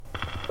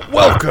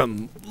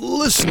Welcome,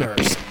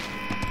 listeners.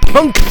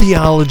 Punk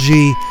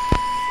Theology,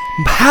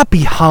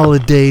 happy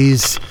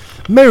holidays,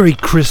 Merry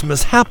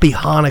Christmas, Happy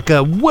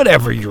Hanukkah,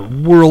 whatever your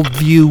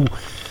worldview.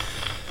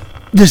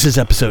 This is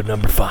episode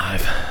number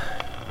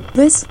 5.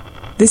 This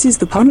is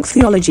the Punk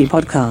Theology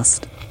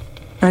Podcast,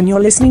 and you're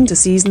listening to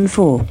Season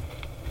 4.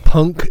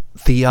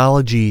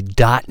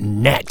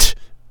 Punktheology.net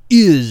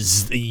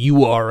is the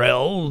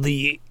URL,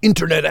 the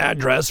internet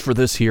address for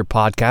this here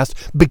podcast.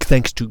 Big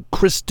thanks to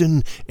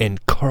Kristen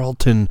and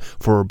Carlton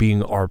for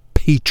being our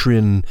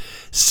patron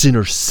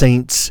sinner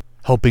saints,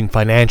 helping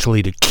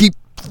financially to keep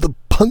the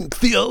Punk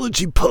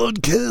Theology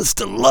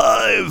podcast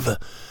alive.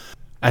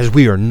 As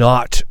we are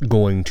not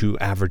going to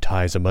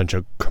advertise a bunch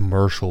of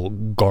commercial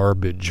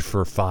garbage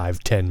for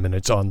 5-10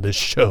 minutes on this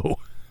show.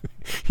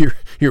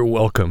 You're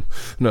welcome.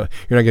 No,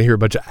 you're not going to hear a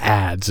bunch of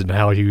ads and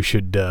how you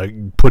should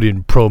put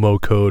in promo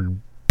code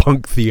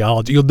Punk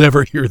Theology. You'll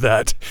never hear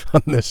that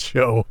on this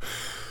show.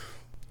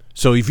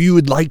 So if you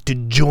would like to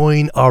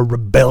join our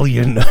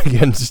rebellion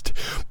against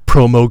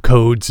promo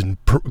codes and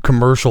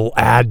commercial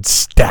ad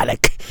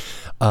static,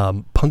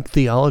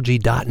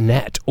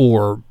 punktheology.net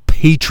or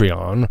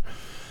Patreon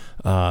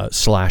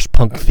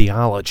 /Punk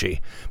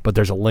Theology. But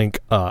there's a link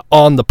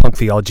on the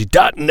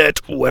punktheology.net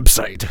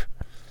website.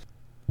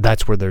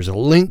 That's where there's a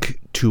link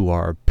to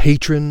our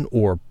patron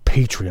or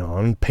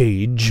Patreon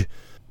page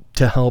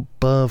to help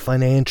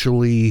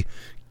financially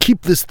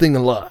keep this thing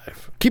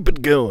alive, keep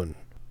it going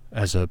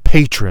as a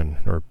patron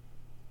or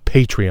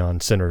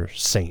Patreon sinner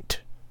saint,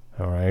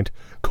 all right,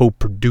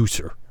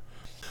 co-producer.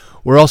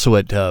 We're also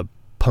at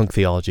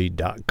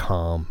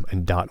punktheology.com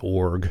and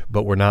 .org,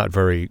 but we're not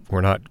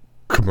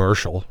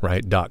commercial,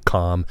 right,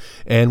 .com,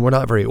 and we're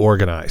not very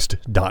organized,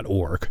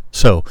 .org.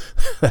 So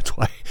that's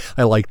why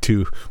I like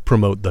to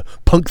promote the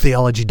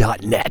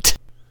punktheology.net.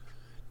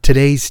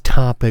 Today's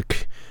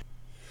topic,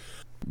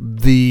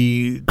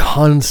 the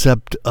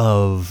concept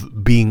of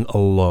being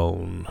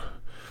alone.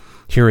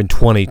 Here in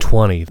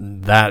 2020,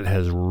 that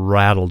has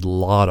rattled a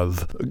lot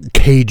of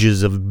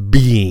cages of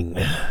being,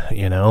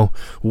 you know.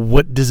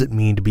 What does it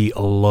mean to be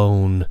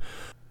alone?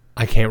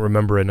 I can't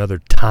remember another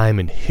time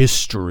in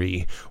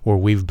history where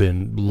we've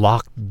been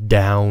locked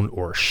down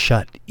or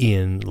shut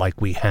in like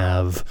we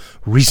have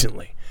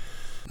recently.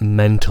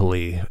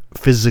 Mentally,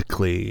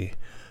 physically,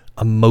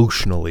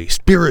 emotionally,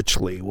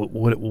 spiritually.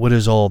 What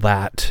does all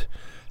that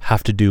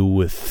have to do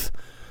with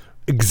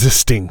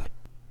existing,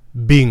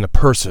 being a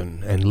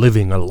person and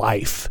living a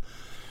life?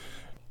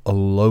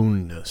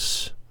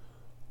 Aloneness.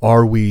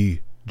 Are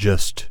we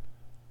just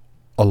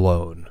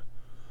alone?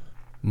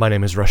 My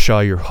name is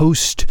Rasha, your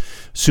host.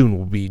 Soon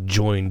we'll be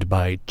joined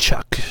by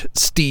Chuck,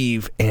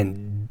 Steve,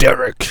 and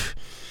Derek.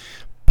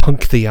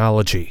 Punk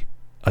Theology,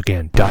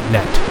 again,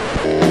 .net.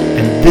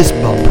 And this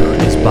bumper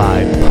is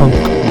by Punk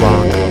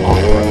Rock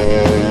Opera.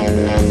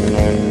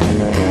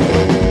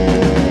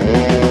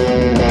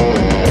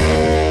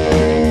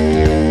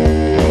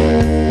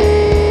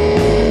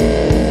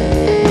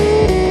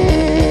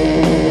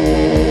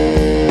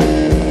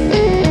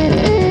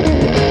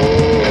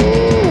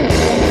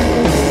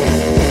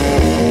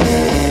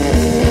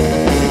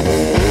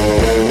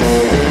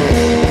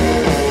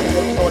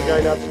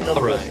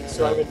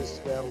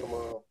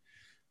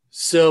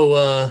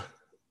 So,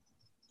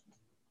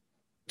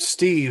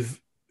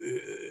 Steve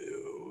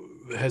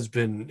has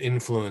been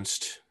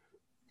influenced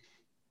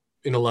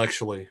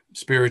intellectually,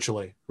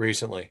 spiritually,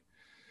 recently.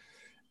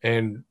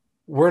 And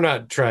we're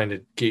not trying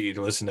to get you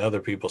to listen to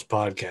other people's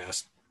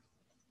podcasts.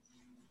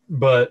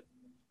 But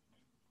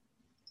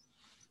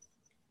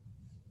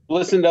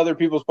listen to other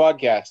people's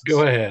podcasts.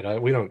 Go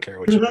ahead. We don't care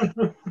what you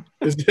do.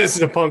 This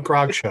is a punk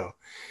rock show.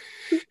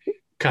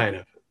 Kind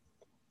of.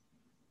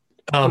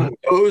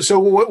 So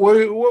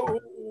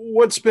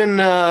what's been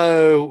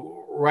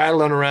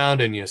rattling around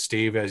in you,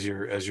 Steve, as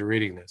you're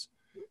reading this,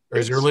 or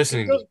as you're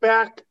listening?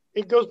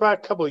 It goes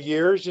back a couple of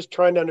years, just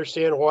trying to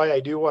understand why I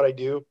do what I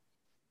do,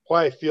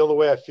 why I feel the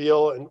way I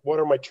feel, and what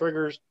are my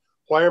triggers?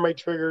 Why are my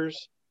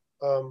triggers?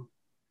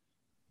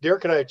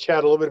 Derek and I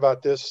chat a little bit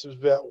about this.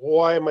 About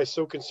why am I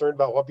so concerned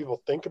about what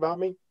people think about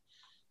me,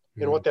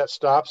 and what that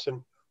stops,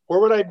 and where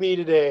would I be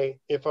today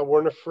if I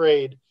weren't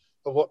afraid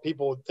of what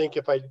people would think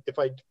if I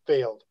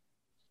failed?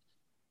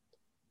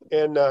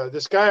 And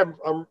this guy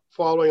I'm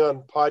following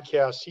on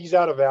podcasts, he's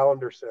out of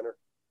Allender Center,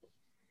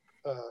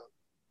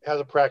 has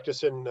a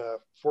practice in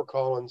Fort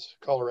Collins,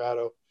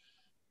 Colorado.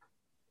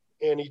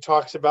 And he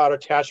talks about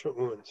attachment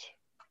wounds,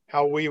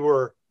 how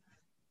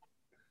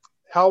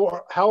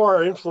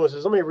our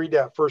influences. Let me read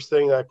that first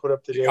thing that I put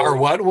up today. Our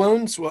what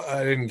wounds? Well,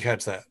 I didn't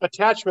catch that.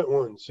 Attachment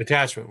wounds.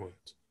 Attachment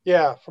wounds.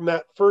 Yeah, from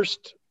that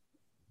first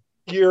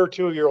year or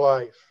two of your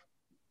life.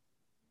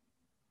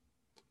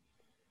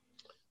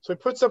 So he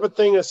puts up a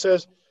thing that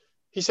says,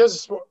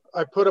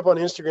 I put up on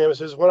Instagram, it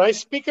says, when I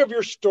speak of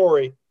your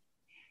story,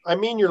 I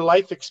mean your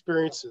life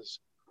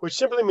experiences, which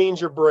simply means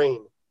your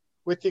brain.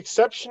 With the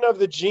exception of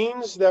the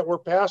genes that were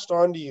passed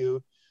on to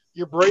you,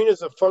 your brain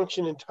is a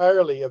function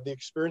entirely of the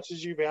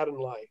experiences you've had in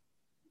life.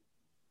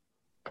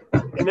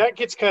 And that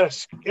gets kind of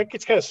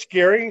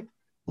scary.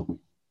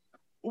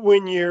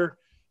 when you're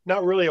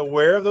not really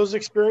aware of those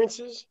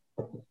experiences.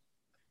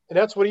 And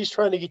that's what he's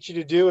trying to get you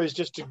to do, is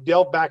just to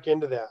delve back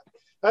into that.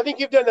 I think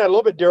you've done that a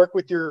little bit, Derek,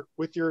 with your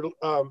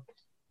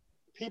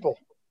people,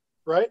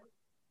 right?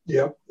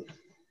 Yep.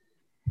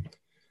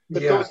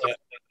 But Yeah.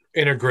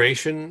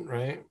 Integration,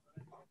 right?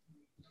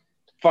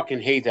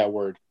 Fucking hate that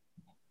word.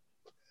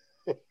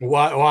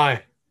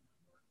 Why?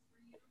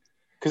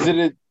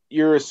 Because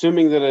you're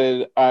assuming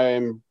that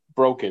I'm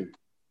broken.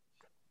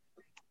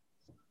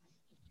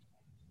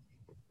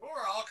 We're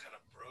all kind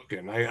of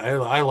broken.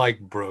 I like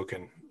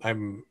broken.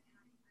 I'm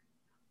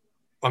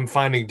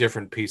finding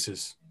different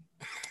pieces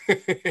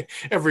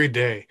every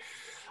day.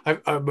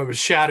 I'm a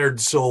shattered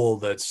soul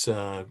that's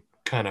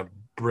kind of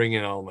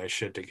bringing all my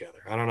shit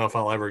together. I don't know if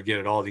I'll ever get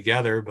it all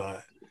together,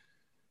 but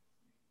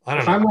I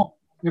don't know.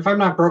 If I'm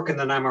not broken,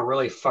 then I'm a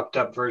really fucked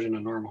up version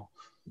of normal.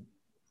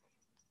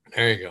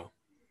 There you go.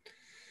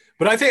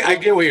 But I think I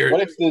get what you're.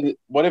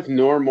 What if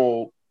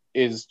normal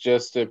is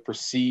just a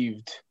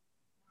perceived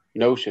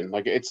notion?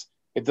 Like it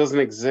doesn't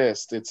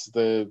exist.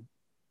 You're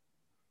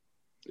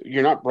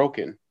not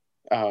broken.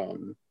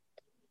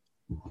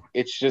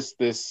 It's just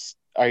this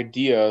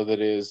idea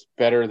that is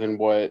better than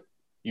what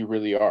you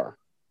really are,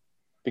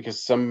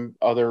 because some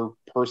other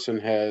person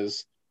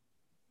has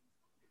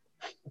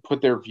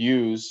put their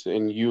views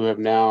and you have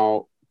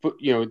now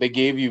they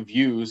gave you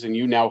views and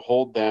you now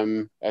hold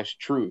them as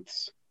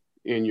truths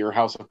in your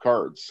house of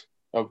cards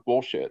of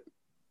bullshit.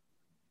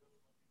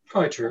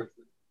 Probably true.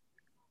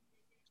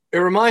 It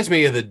reminds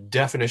me of the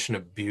definition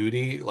of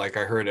beauty. Like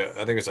I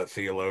think it's a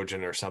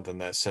theologian or something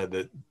that said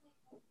that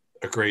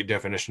a great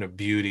definition of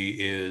beauty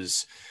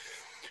is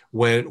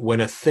when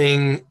a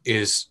thing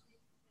is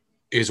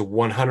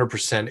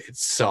 100%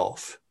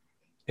 itself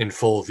in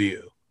full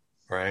view,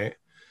 right?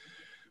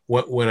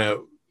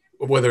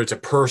 Whether it's a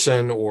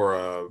person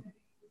or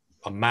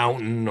a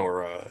mountain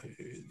or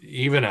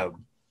even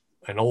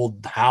an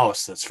old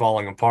house that's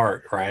falling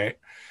apart, right?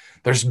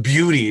 There's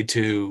beauty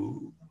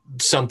to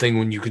something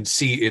when you can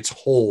see its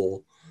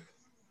whole.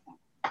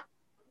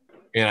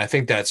 And I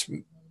think that's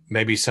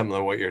maybe some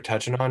of what you're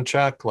touching on,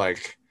 Chuck.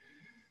 Like,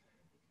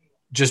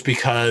 just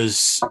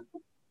because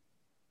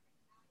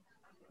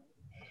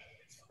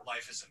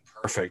life isn't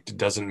perfect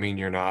doesn't mean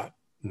you're not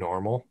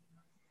normal.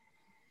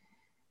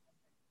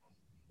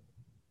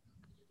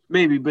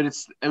 Maybe, but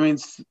it's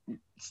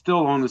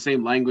still on the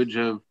same language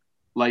of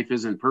life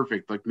isn't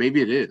perfect. Like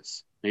maybe it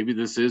is. Maybe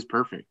this is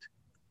perfect.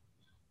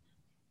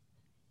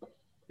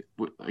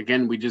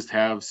 Again, we just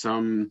have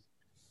some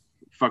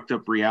fucked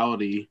up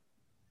reality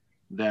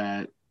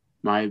that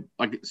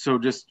so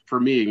just for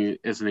me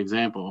as an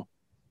example,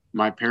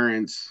 my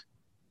parents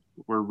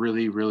were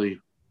really,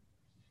 really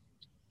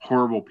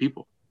horrible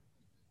people.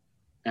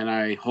 And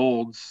I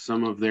hold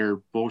some of their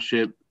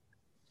bullshit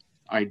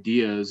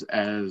ideas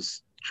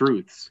as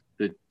truths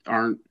that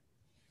aren't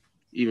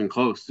even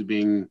close to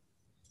being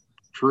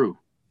true.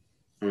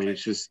 I mean,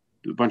 it's just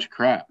a bunch of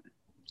crap.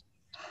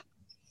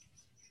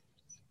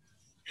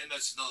 And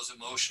that's those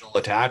emotional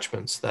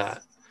attachments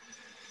that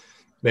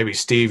maybe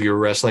Steve you're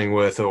wrestling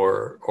with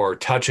or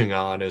touching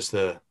on is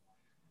the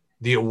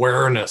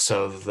awareness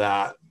of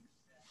that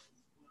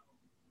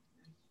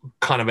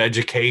kind of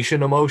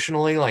education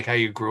emotionally, like how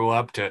you grew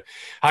up to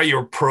how you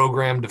were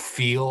programmed to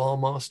feel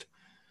almost.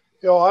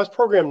 I was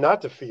programmed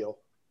not to feel,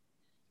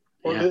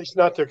 or at least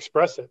not to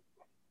express it.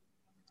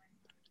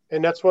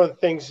 And that's one of the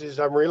things is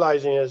I'm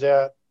realizing is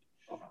that,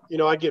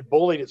 I get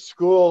bullied at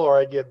school or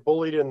I get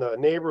bullied in the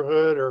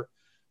neighborhood or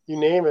you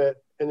name it,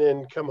 and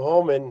then come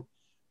home and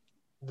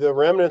the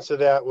remnants of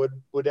that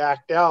would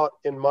act out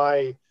in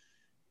my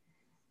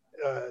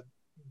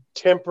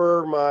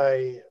temper,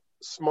 my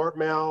smart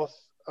mouth,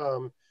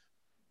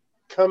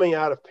 coming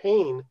out of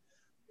pain,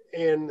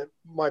 and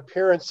my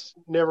parents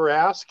never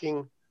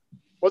asking,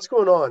 what's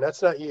going on?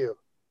 That's not you.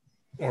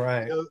 All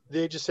right.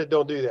 They just said,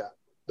 don't do that.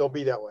 Don't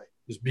be that way.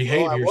 Just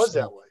behave yourself. I was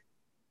that way.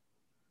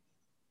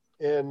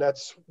 And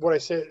that's what I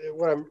said.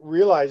 What I'm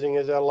realizing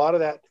is that a lot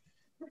of that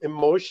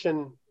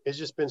emotion has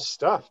just been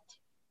stuffed,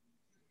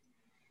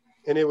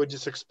 and it would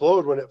just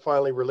explode when it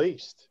finally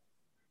released.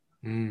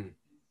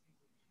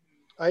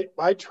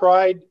 I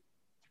tried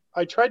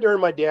to earn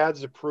my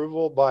dad's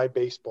approval by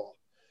baseball.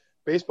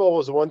 Baseball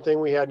was the one thing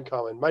we had in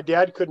common. My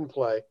dad couldn't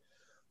play,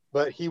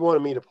 but he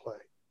wanted me to play.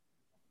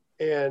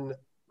 And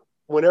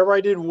whenever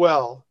I did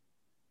well,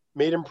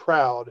 made him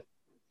proud,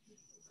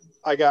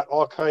 I got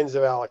all kinds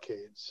of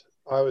accolades.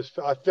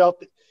 I felt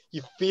that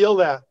you feel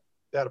that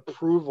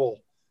approval,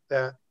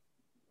 that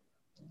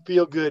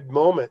feel good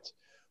moment.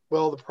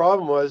 Well, the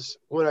problem was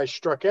when I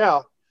struck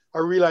out, I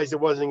realized I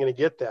wasn't going to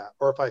get that,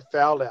 or if I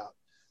fouled out.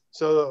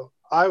 So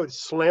I would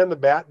slam the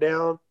bat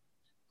down.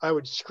 I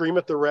would scream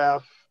at the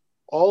ref,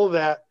 all of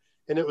that.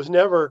 And it was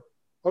never,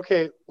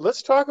 okay,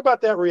 let's talk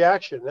about that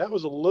reaction. That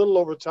was a little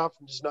over the top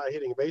from just not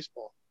hitting a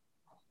baseball.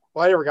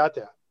 Well, I never got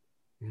that.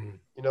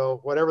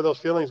 Whatever those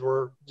feelings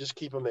were, just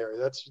keep them there.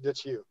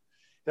 That's you.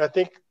 And I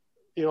think,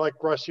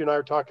 like Russ, you and I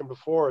were talking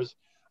before, is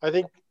I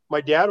think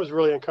my dad was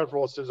really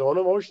uncomfortable with his own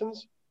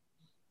emotions.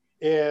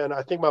 And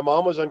I think my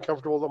mom was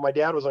uncomfortable, but my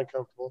dad was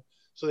uncomfortable.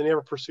 So they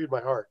never pursued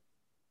my heart.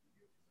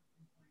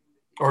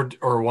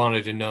 Or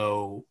wanted to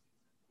know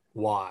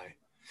why.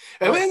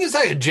 I think it's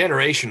like a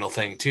generational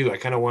thing too. I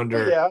kind of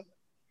wonder. Yeah.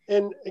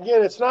 And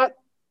again, it's not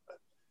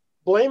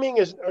naming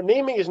is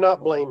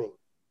not blaming.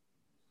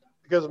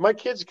 Because if my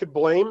kids could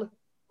blame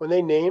when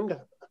they named,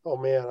 oh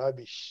man, I'd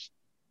be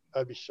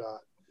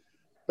shot.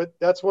 But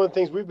that's one of the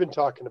things we've been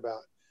talking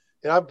about.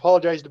 And I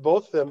apologized to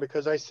both of them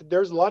because I said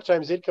there's a lot of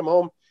times they'd come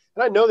home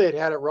and I know they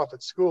had it rough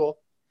at school.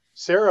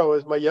 Sarah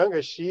was my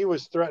youngest. She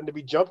was threatened to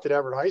be jumped at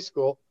Everett High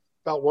School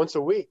about once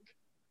a week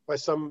by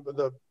some of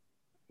the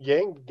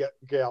gang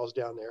gals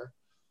down there.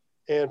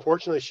 And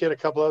fortunately, she had a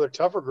couple other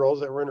tougher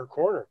girls that were in her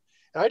corner.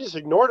 And I just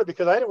ignored it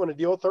because I didn't want to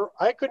deal with her.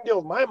 I couldn't deal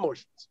with my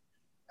emotions.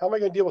 How am I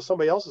going to deal with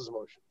somebody else's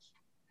emotions?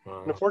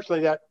 And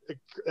unfortunately, that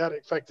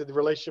affected the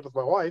relationship with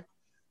my wife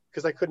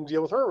because I couldn't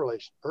deal with her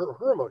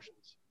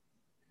emotions.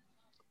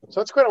 So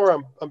that's kind of where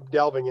I'm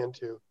delving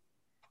into.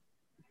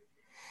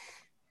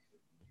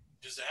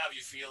 Does it have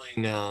you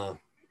feeling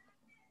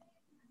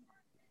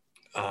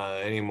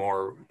any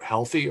more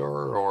healthier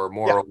or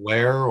more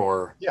aware?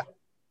 Or yeah,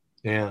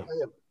 I am.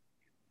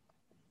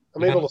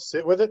 I'm able to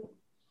sit with it. And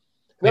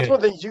that's one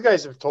of the things you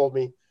guys have told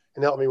me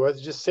and helped me with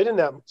is just sit in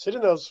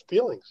those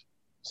feelings.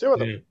 Sit with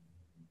them.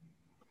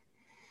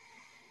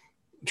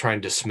 Try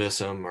and dismiss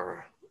them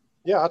or.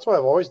 Yeah, that's what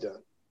I've always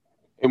done.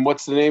 And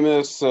what's the name of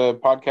this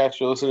podcast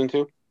you're listening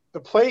to? The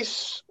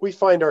Place We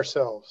Find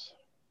Ourselves.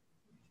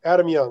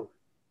 Adam Young.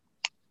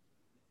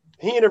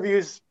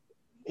 He's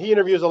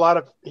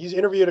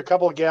interviewed a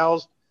couple of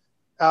gals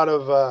out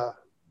of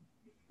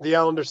the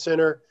Allender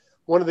Center.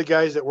 One of the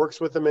guys that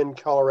works with him in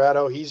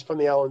Colorado, he's from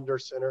the Allender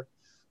Center.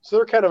 So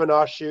they're kind of an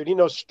offshoot. He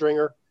knows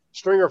Stringer.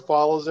 Stringer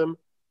follows him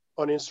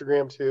on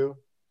Instagram too.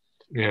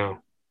 Yeah.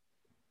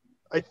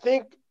 I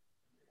think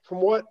from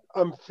what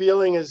I'm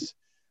feeling is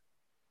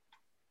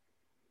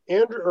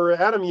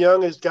Adam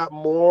Young has got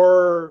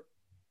more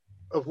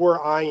of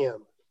where I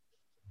am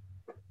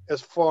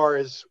as far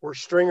as where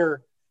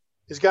Stringer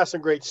has got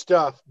some great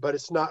stuff, but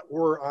it's not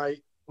where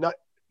not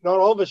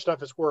all of his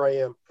stuff is where I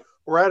am.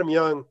 Where Adam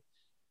Young,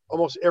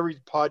 almost every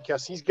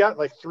podcast, he's got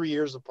like 3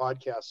 years of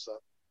podcasts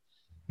up.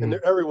 And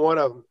every one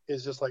of them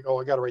is just like, oh,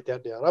 I got to write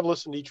that down. I've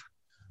listened to each.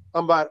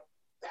 I'm about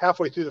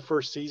halfway through the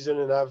first season,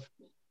 and I've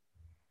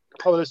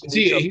probably listened to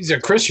each. He's a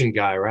Christian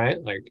guy,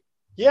 right? Like,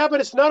 yeah, but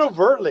it's not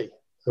overtly.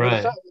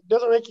 Right. It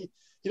doesn't make you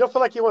don't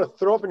feel like you want to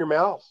throw up in your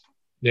mouth.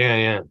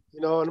 Yeah. You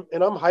know,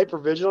 and I'm hyper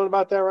vigilant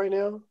about that right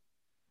now.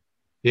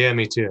 Yeah,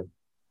 me too.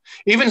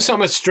 Even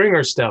some of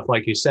Stringer stuff,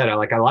 like you said, I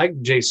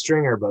like Jay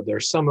Stringer, but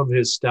there's some of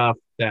his stuff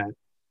that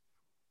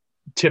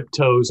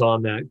tiptoes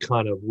on that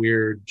kind of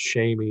weird,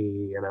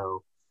 shamey,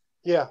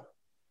 Yeah.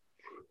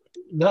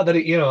 Not that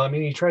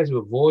he tries to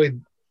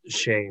avoid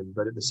shame,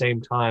 but at the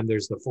same time,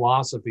 there's the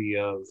philosophy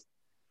of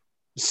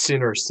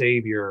sinner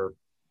savior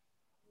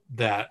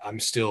that I'm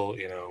still,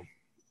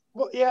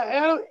 Well,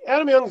 yeah,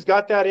 Adam Young's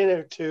got that in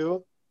it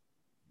too.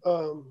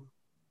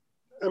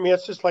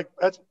 It's just like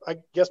that's, I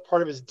guess,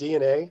 part of his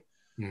DNA,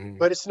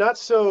 but it's not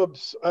so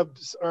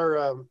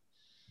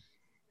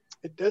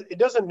it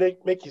doesn't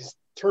make you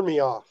turn me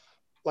off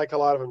like a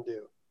lot of them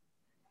do.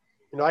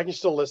 I can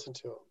still listen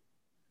to him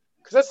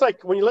because that's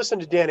like when you listen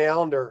to Dan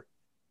Allender,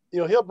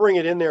 he'll bring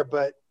it in there,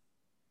 but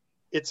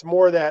it's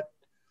more that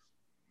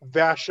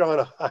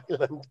Vashon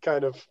Island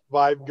kind of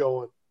vibe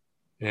going.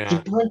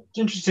 Yeah. It's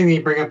interesting that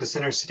you bring up the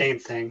center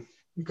state thing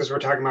because we're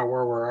talking about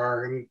where we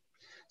are. And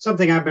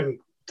something I've been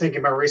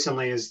thinking about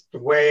recently is the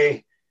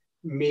way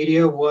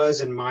media was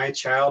in my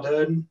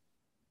childhood. And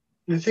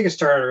I think it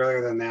started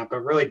earlier than that,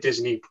 but really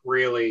Disney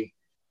really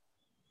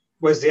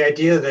was the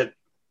idea that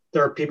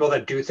there are people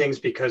that do things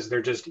because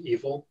they're just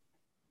evil.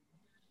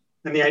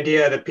 And the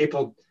idea that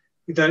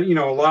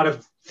a lot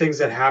of things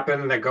that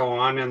happen that go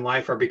on in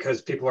life are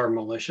because people are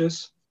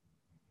malicious.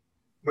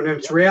 When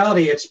it's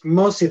reality, it's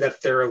mostly that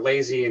they're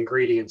lazy and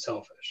greedy and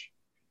selfish.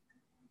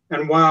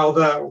 And while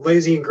the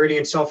lazy and greedy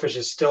and selfish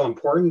is still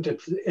important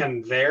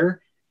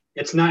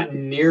it's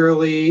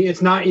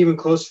not even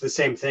close to the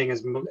same thing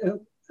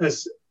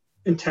as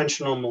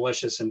intentional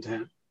malicious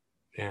intent.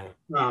 Yeah.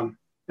 And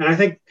I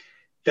think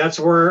that's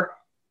where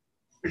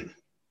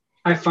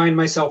I find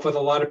myself with a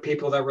lot of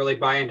people that really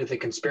buy into the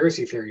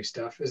conspiracy theory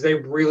stuff is they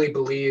really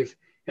believe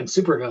in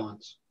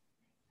supervillains.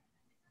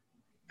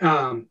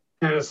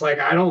 And it's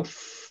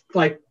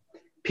like,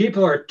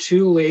 people are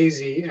too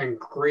lazy and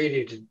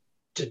greedy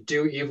to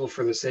do evil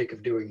for the sake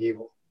of doing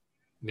evil.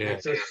 Yeah.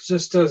 It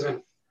just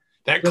doesn't.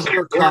 That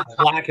clear-cut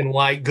black and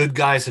white, good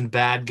guys and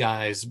bad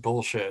guys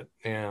bullshit.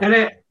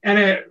 Yeah. And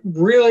it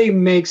really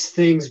makes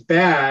things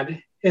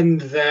bad in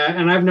that,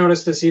 and I've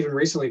noticed this even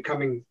recently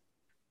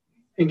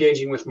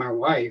engaging with my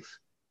wife,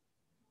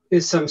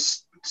 is some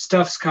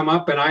stuff's come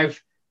up and I've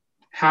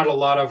had a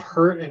lot of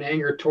hurt and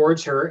anger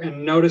towards her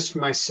and noticed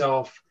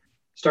myself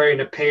starting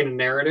to paint a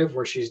narrative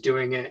where she's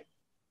doing it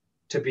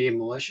to be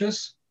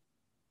malicious.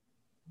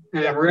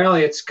 And in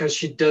reality, it's because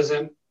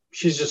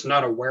she's just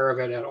not aware of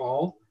it at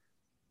all.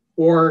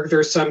 Or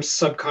there's some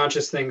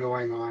subconscious thing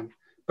going on.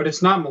 but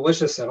it's not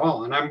malicious at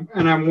all.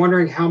 And I'm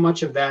wondering how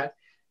much of that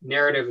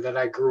narrative that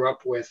I grew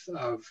up with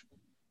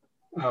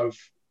of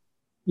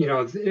you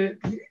know,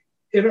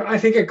 I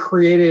think it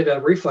created a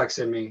reflex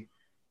in me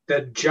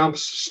that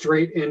jumps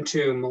straight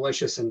into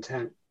malicious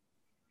intent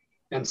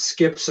and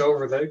skips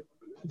over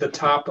the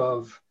top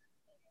of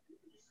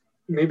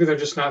maybe they're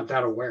just not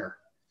that aware.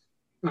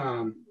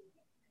 And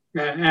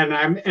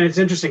it's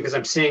interesting because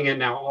I'm seeing it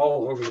now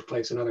all over the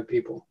place in other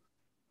people,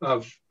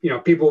 of, you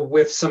know, people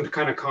with some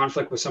kind of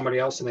conflict with somebody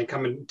else, and they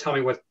come and tell me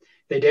what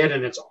they did,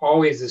 and it's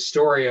always this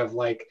story of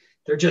like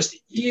they're just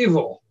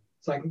evil.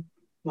 It's like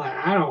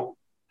I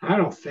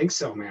don't think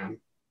so, man.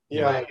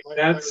 Yeah, like,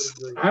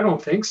 I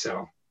don't think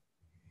so.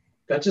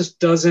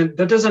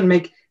 That doesn't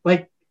make,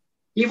 like,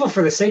 evil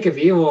for the sake of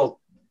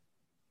evil.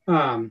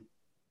 I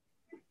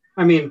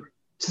mean,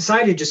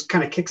 society just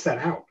kind of kicks that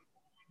out.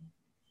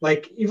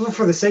 Like, evil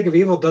for the sake of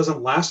evil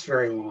doesn't last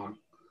very long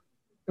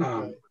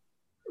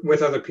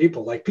with other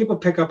people. Like, people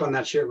pick up on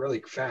that shit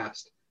really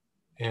fast.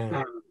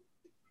 Yeah.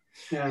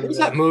 What was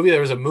that movie? There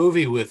was a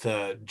movie with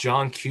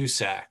John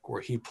Cusack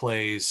where he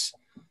plays,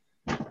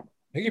 I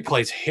think he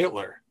plays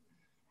Hitler.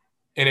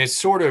 And it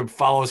sort of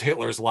follows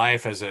Hitler's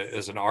life as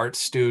an art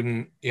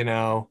student, you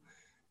know,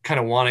 kind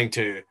of wanting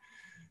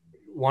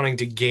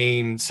to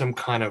gain some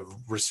kind of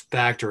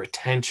respect or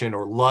attention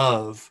or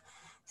love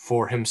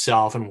for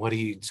himself and what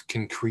he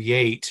can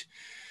create.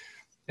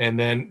 And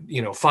then,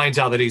 you know, finds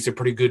out that he's a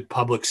pretty good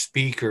public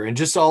speaker, and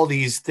just all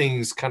these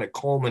things kind of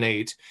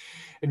culminate.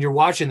 And you're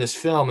watching this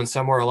film, and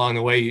somewhere along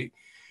the way,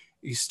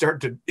 you start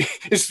to,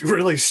 it's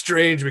really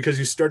strange because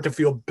you start to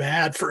feel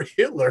bad for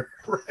Hitler,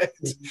 right?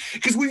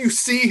 Because when you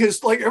see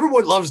his, like,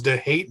 everyone loves to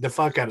hate the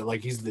fuck out of,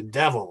 like, he's the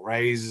devil,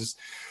 right? He's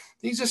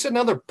just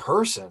another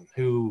person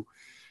who.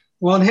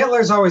 Well, and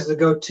Hitler's always the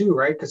go-to,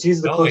 right? Because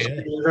he's the closest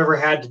thing you've ever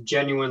had to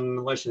genuine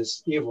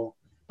malicious evil.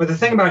 But the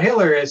thing about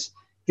Hitler is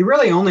he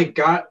really only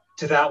got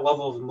to that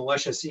level of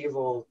malicious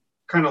evil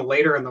kind of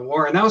later in the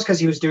war. And that was because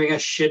he was doing a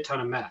shit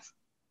ton of meth.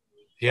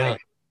 Yeah.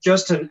 Like,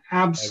 just an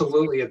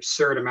absolutely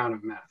absurd amount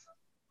of meth.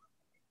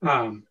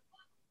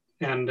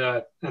 And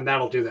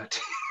that'll do that.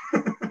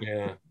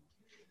 Yeah.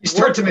 You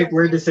start to make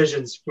weird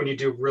decisions when you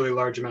do really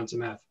large amounts of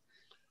meth.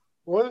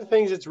 One of the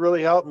things it's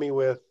really helped me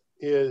with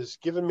is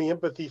giving me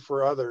empathy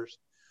for others.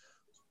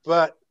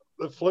 But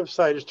the flip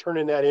side is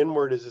turning that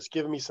inward, is it's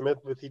giving me some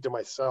empathy to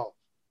myself.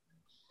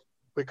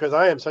 Because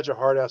I am such a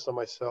hard ass on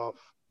myself.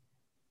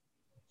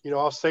 You know,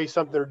 I'll say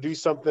something or do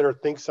something or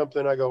think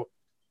something, I go,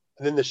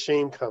 and then the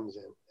shame comes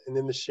in. And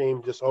then the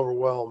shame just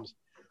overwhelms.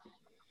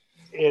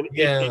 And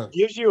it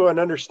gives you an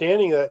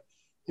understanding that,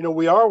 you know,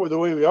 we are the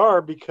way we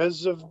are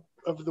because of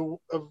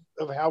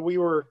how we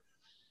were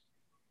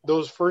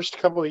those first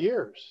couple of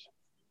years.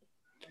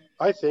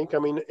 I think, I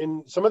mean,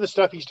 in some of the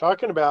stuff he's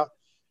talking about,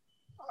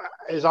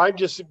 as I'm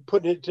just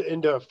putting it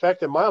into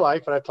effect in my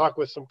life, and I talk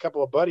with some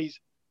couple of buddies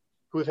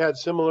who have had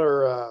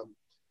similar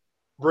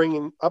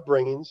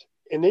upbringings,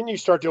 and then you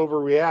start to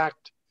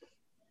overreact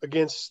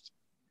against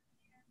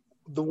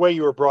the way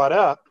you were brought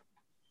up,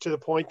 to the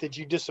point that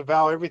you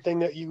disavow everything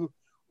that you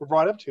were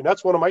brought up to. And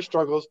that's one of my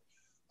struggles.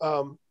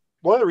 One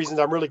of the reasons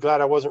I'm really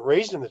glad I wasn't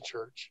raised in the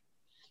church,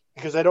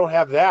 because I don't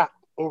have that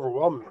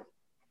overwhelming.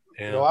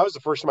 Yeah. You know, I was the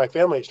first in my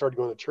family that started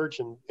going to church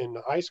in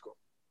high school.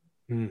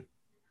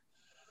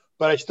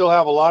 But I still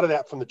have a lot of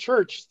that from the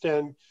church.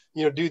 Then,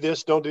 you know, do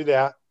this, don't do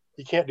that.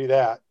 You can't do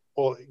that.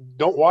 Well,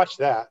 don't watch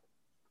that.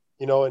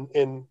 You know,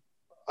 and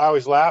I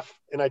always laugh,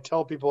 and I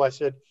tell people, I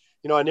said,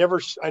 you know, I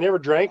never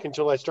drank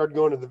until I started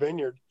going to the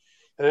vineyard.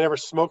 And I never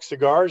smoked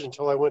cigars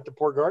until I went to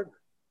Port Gardner.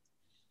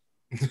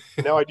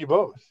 Now I do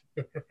both.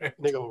 And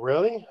they go,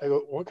 really? I go,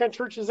 what kind of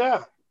church is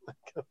that?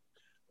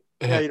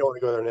 Yeah, you don't want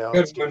to go there now.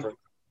 It's different.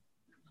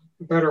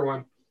 A better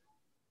one.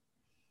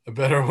 A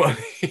better one.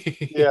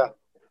 Yeah.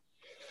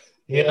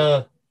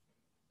 Yeah.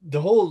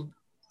 The whole,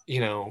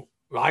 you know,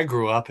 I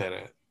grew up in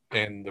it,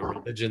 and the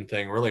religion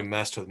thing really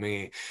messed with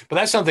me. But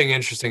that's something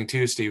interesting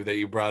too, Steve, that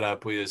you brought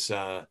up was,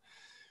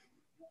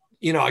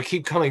 you know, I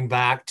keep coming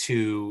back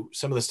to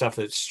some of the stuff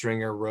that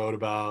Stringer wrote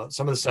about,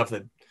 some of the stuff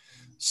that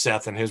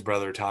Seth and his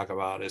brother talk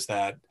about, is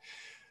that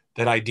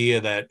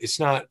idea that it's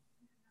not,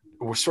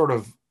 we're sort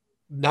of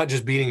not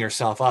just beating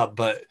yourself up,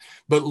 but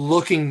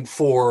looking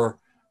for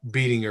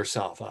beating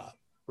yourself up.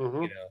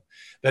 Mm-hmm. You know,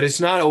 that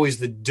it's not always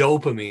the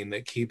dopamine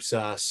that keeps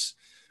us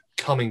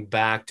coming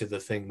back to the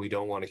thing we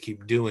don't want to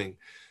keep doing,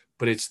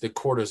 but it's the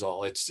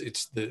cortisol.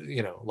 It's the,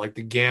 you know, like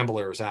the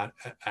gamblers,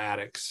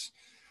 addicts.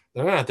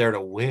 They're not there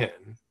to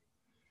win.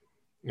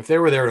 If they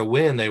were there to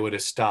win, they would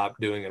have stopped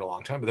doing it a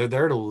long time. But they're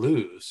there to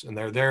lose, and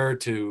they're there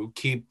to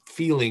keep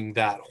feeling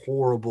that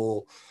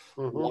horrible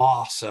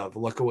loss of,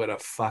 look at what a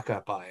fuck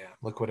up I am.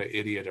 Look what an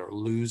idiot or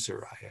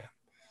loser I am.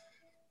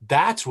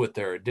 That's what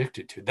they're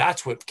addicted to.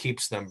 That's what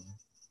keeps them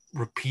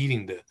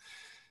repeating the,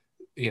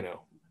 you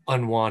know,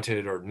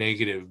 unwanted or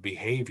negative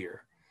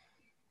behavior.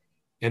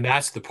 And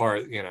that's the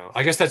part,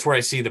 I guess that's where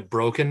I see the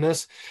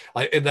brokenness.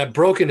 And that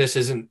brokenness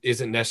isn't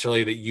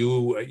necessarily that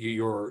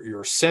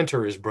your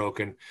center is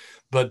broken,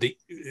 but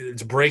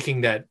it's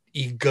breaking that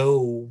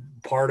ego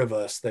part of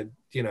us that,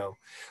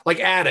 like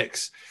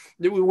addicts,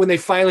 when they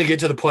finally get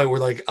to the point where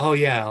like, oh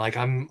yeah, like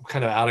I'm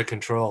kind of out of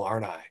control,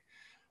 aren't I?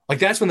 Like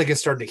that's when they can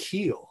start to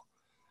heal.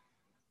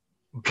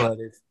 But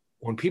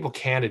when people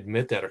can't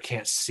admit that or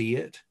can't see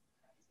it,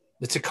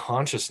 it's a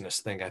consciousness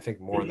thing, I think,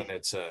 more than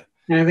it's a.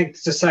 And I think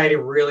society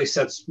really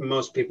sets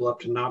most people up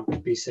to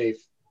not be safe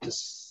to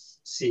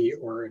see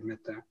or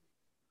admit that.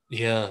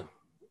 Yeah,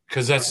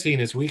 because that's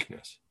seen as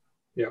weakness.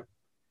 Yeah.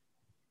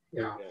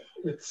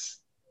 It's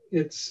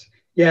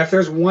if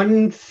there's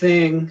one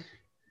thing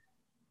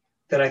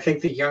that I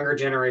think the younger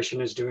generation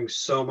is doing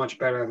so much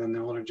better than the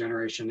older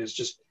generation is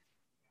just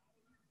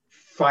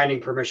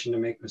finding permission to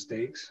make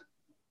mistakes.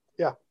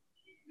 Yeah.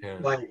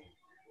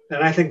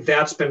 And I think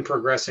that's been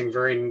progressing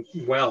very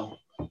well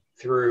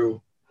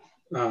through.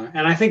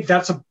 And I think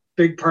that's a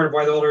big part of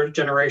why the older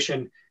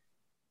generation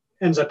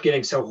ends up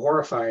getting so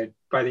horrified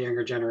by the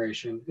younger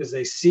generation is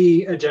they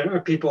see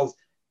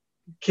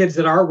kids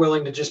that are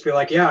willing to just be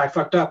like, yeah, I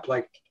fucked up.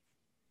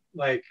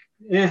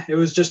 It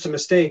was just a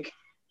mistake.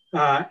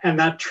 And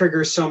that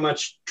triggers so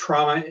much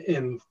trauma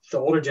in the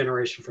older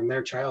generation from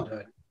their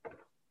childhood.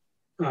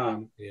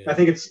 I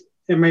think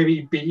it may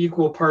be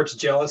equal parts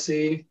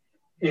jealousy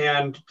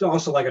and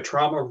also like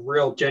a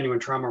real genuine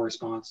trauma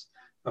response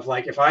of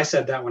like, if I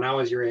said that when I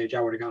was your age, I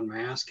would have gotten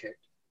my ass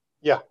kicked.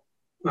 Yeah.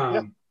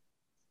 And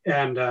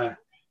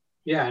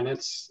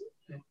it's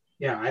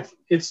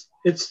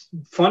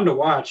fun to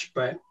watch,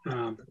 but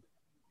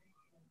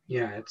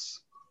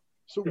it's.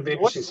 So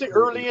what's the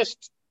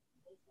earliest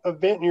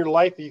event in your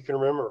life that you can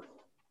remember?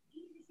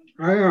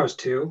 I think I was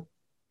 2.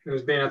 It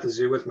was being at the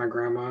zoo with my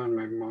grandma and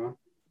my mom.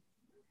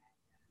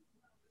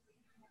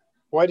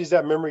 Why does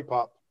that memory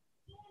pop?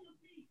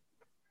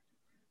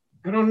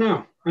 I don't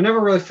know. I never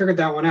really figured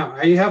that one out.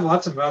 I have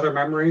lots of other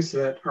memories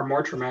that are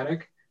more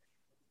traumatic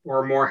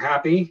or more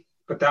happy,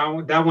 but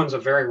that one's a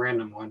very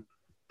random one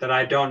that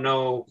I don't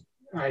know.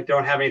 I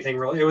don't have anything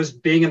real. It was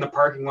being in the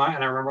parking lot,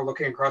 and I remember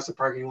looking across the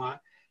parking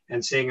lot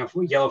and seeing a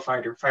yellow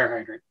fire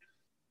hydrant.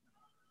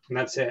 And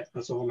that's it.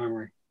 That's the whole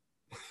memory.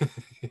 How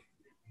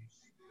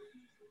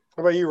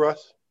about you,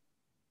 Russ?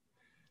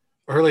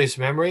 Earliest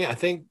memory, I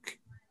think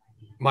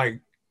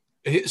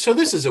so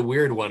this is a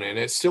weird one, and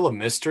it's still a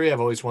mystery. I've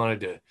always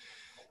wanted to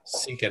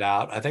seek it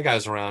out. I think I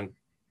was around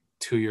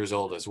 2 years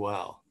old as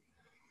well.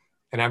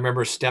 And I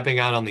remember stepping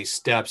out on these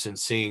steps and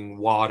seeing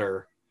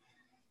water,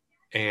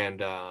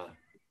 and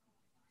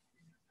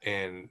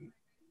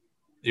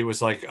it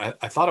was like,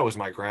 I thought it was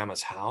my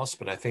grandma's house,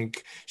 but I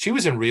think she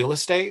was in real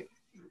estate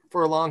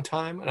for a long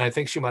time. And I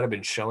think she might've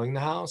been showing the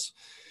house,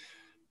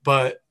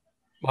 but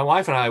my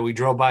wife and I, we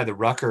drove by the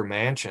Rucker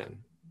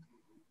Mansion,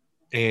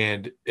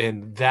 and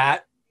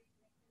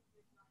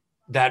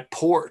that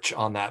porch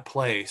on that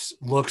place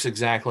looks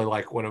exactly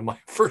like one of my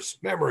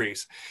first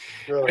memories.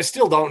 Really? I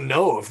still don't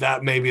know if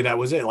maybe that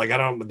was it. Like,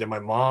 did my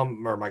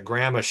mom or my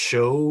grandma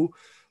show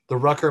the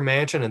Rucker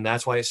Mansion and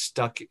that's why it's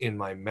stuck in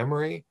my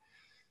memory?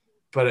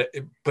 But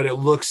it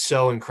looks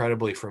so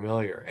incredibly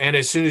familiar. And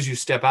as soon as you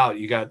step out,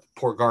 you got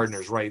Port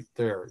Gardner's right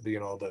there,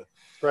 the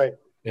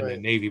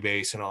Navy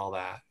base and all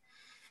that.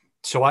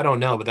 So I don't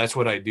know, but that's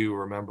what I do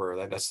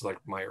remember. That's like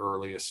my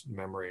earliest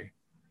memory.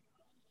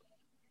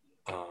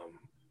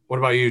 What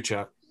about you,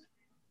 Chuck?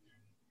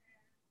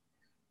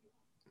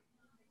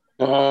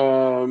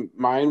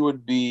 Mine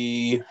would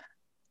be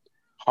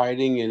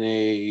hiding in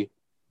a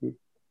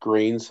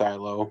grain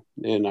silo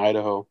in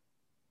Idaho.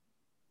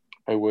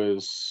 I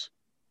was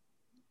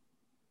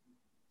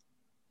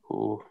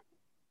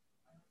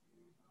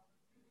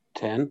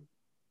 10,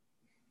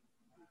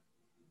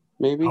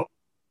 maybe. Oh,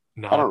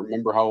 no. I don't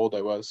remember how old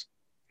I was.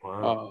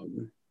 Wow.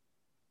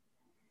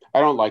 I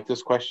don't like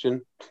this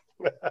question.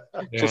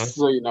 Just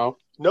so you know.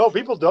 No,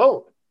 people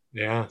don't.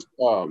 Yeah.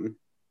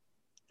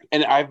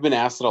 And I've been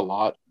asked it a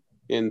lot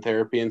in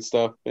therapy and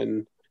stuff,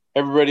 and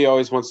everybody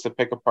always wants to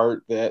pick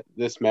apart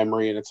this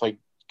memory, and it's like,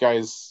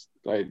 guys,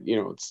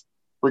 it's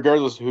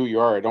regardless of who you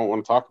are, I don't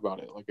want to talk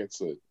about it. Like, it's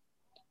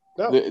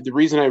the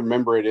reason I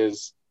remember it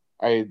is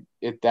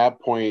at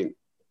that point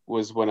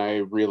was when I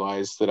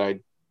realized that I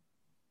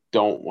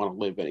don't want to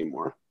live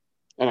anymore,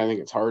 and I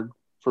think it's hard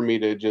for me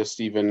to just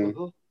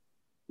even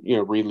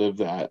relive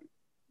that.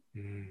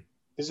 Mm.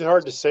 Is it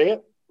hard to say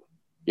it?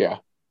 Yeah.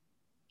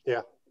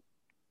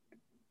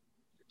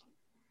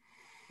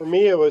 For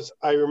me,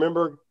 I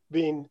remember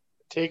being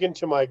taken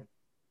to my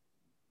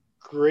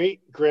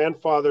great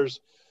grandfather's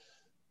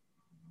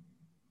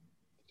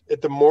at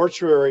the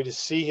mortuary to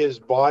see his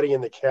body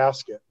in the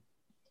casket.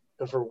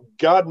 And for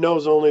God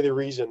knows only the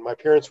reason, my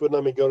parents wouldn't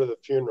let me go to the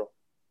funeral,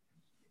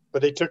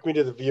 but they took me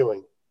to the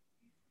viewing.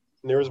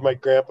 And there was my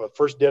grandpa,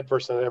 first dead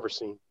person I'd ever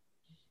seen.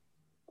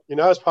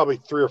 I was probably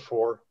 3 or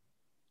 4.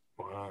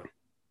 Wow.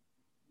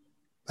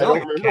 I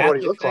don't remember what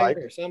he looked like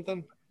or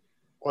something.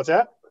 What's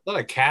that? Is that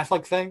a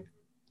Catholic thing?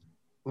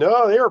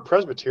 No, they were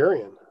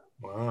Presbyterian.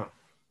 Wow.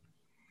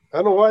 I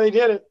don't know why they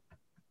did it.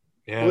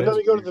 Yeah. Wouldn't let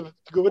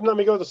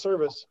me go to the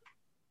service.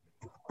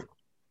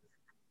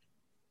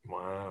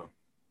 Wow.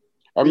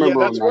 I But yeah,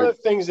 remember that's one of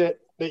the things that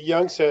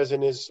Young says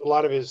in a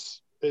lot of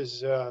his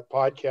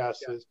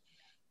podcasts is,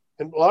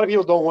 and a lot of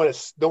people don't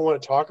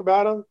want to talk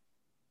about him,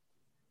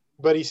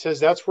 but he says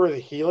that's where the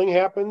healing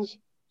happens,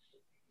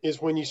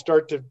 is when you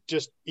start to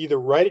just either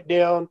write it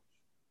down,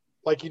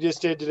 like you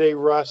just did today,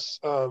 Russ,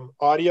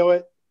 audio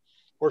it,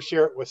 or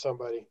share it with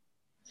somebody.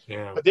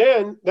 Yeah. But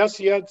then that's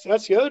the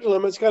other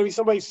dilemma. It's got to be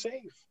somebody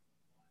safe.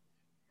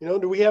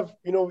 Do we have?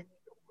 You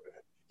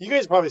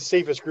guys are probably the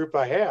safest group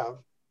I have.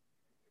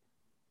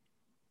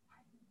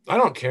 I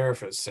don't care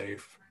if it's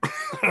safe.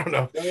 I don't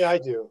know. Yeah, I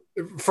do.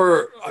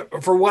 For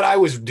what I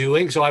was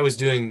doing, so I was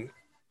doing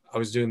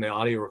the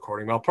audio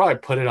recording, but I'll probably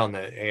put it on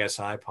the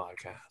ASI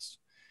podcast.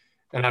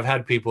 And I've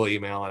had people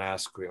email and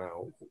ask,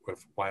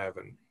 why I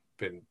haven't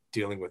been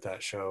dealing with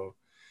that show.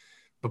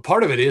 But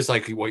part of it is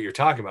like what you're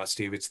talking about,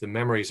 Steve. It's the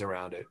memories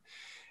around it.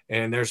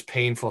 And there's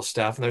painful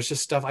stuff. And there's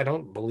just stuff I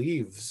don't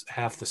believe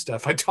half the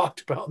stuff I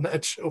talked about in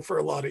that show for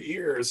a lot of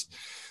years.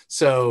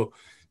 So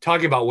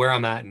talking about where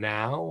I'm at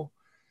now,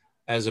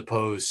 as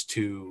opposed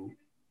to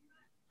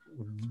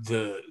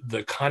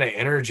the kind of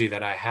energy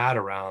that I had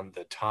around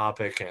the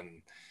topic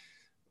and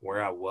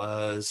where I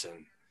was.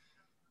 And,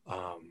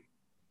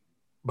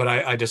 but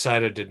I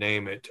decided to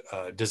name it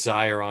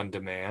Desire on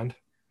Demand,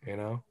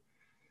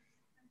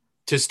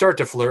 to start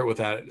to flirt with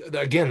that,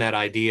 again, that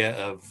idea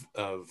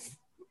of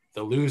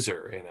the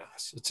loser in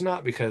us. It's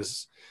not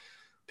because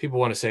people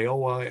want to say, oh,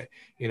 well,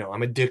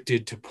 I'm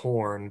addicted to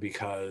porn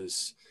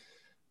because,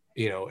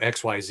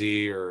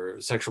 XYZ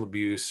or sexual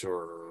abuse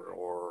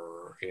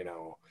or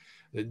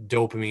the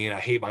dopamine, I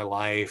hate my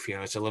life,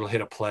 it's a little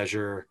hit of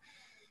pleasure.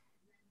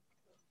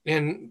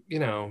 And,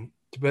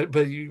 but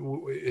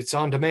it's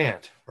on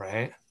demand,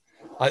 right?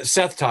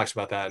 Seth talks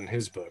about that in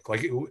his book.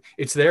 Like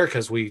it's there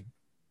because we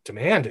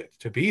demand it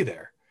to be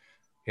there.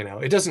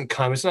 It doesn't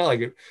come. It's not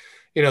like,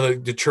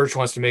 the church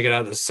wants to make it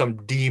out of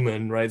some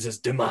demon, right? It's this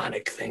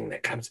demonic thing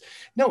that comes.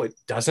 No, it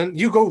doesn't.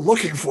 You go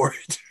looking for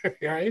it,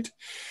 right?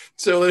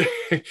 So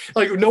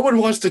like no one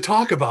wants to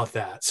talk about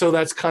that. So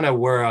that's kind of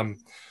where I'm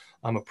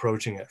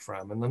approaching it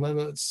from. And then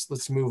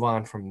let's move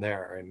on from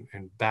there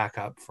and back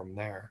up from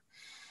there.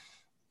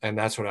 And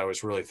that's what I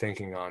was really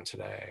thinking on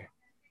today.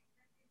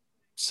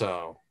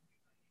 So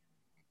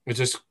it's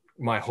just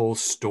my whole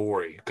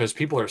story, because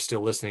people are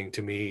still listening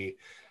to me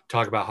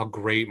talk about how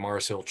great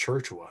Mars Hill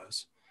Church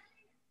was,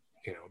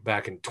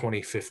 back in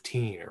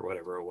 2015 or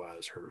whatever it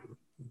was, or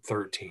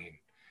 13.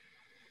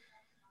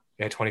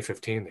 Yeah,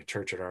 2015, the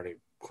church had already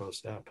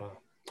closed up.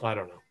 I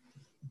don't know.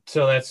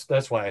 So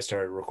that's why I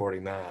started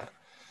recording that.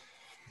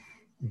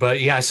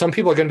 But yeah, some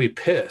people are going to be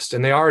pissed,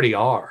 and they already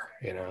are,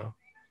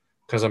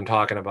 because I'm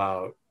talking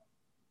about,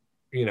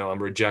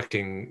 I'm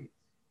rejecting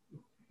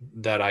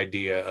that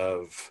idea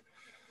of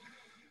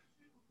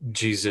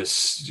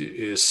Jesus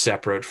is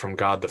separate from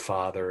God the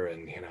Father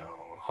and,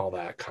 all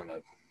that kind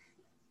of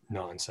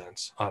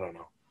nonsense. I don't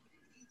know.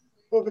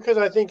 Well, because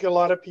I think a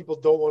lot of people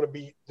don't want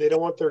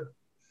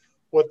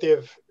what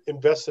they've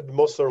invested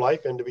most of their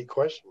life in to be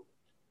questioned,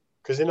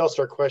 because then they'll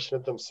start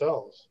questioning it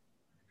themselves.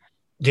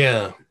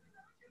 Yeah.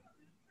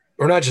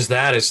 Or not just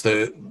that,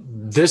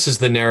 this is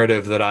the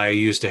narrative that I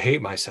use to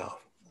hate myself.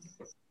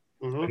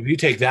 Mm-hmm. If you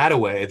take that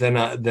away, then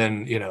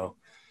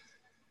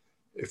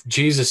if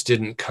Jesus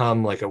didn't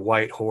come like a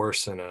white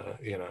horse and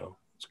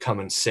come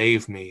and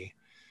save me.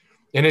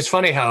 And it's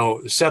funny how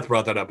Seth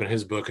brought that up in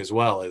his book as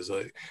well, is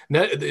like,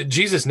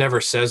 Jesus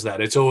never says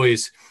that. It's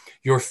always,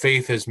 your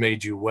faith has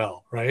made you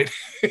well, right?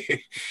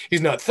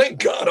 He's not,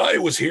 thank God I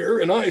was here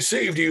and I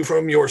saved you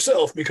from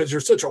yourself because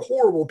you're such a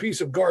horrible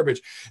piece of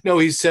garbage. No,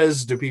 he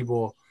says to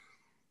people,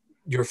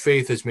 your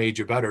faith has made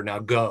you better. Now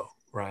go,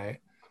 right?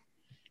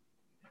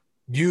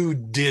 You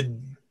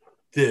did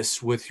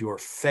this with your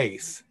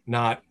faith,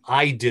 not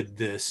I did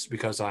this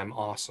because I'm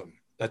awesome.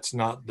 That's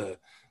not the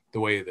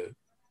way the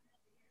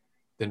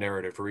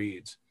narrative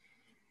reads.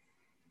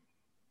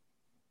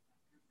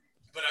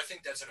 But I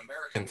think that's an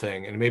American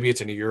thing, and maybe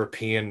it's a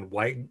European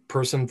white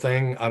person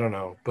thing. I don't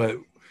know, but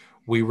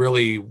we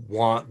really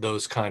want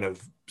those kind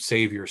of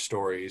savior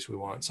stories. We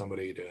want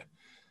somebody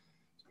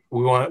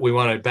we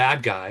want a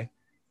bad guy,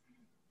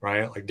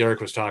 right? Like Derek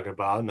was talking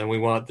about, and then we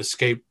want the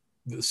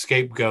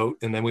scapegoat,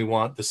 and then we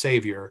want the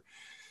savior.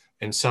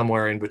 And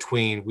somewhere in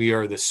between, we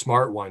are the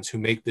smart ones who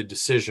make the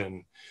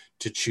decision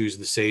to choose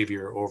the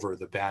savior over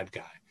the bad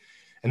guy.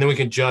 And then we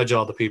can judge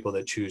all the people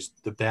that choose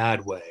the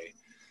bad way.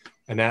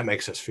 And that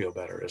makes us feel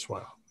better as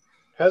well.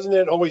 Hasn't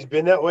it always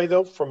been that way,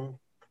 though, from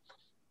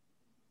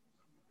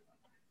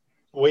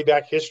way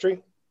back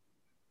history?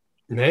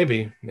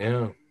 Maybe,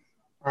 yeah.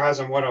 Or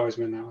hasn't what always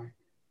been that way?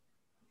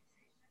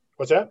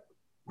 What's that?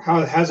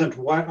 How hasn't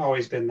what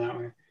always been that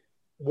way?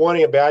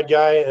 Wanting a bad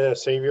guy and a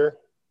savior?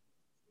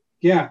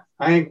 Yeah,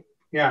 I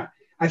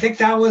think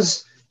that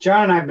was,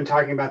 John and I have been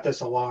talking about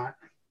this a lot.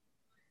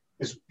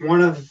 It's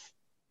one of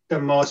the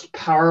most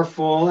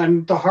powerful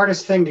and the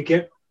hardest thing to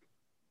get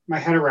my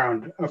head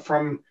around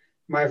from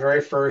my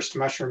very first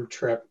mushroom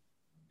trip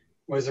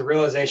was the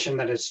realization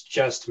that it's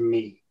just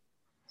me.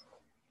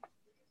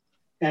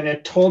 And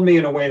it told me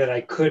in a way that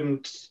I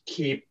couldn't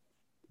keep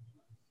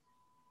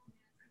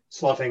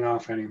sloughing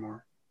off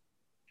anymore.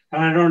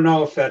 And I don't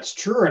know if that's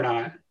true or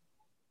not,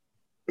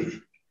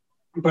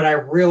 but I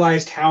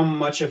realized how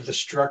much of the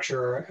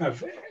structure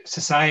of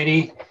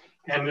society,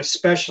 and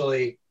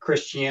especially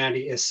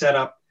Christianity, is set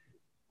up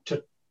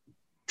to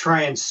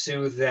try and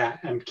soothe that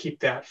and keep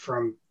that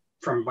from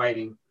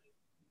biting.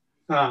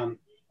 But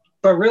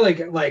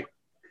really,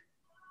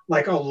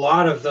 like a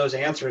lot of those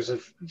answers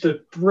of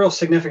the real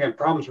significant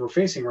problems we're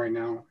facing right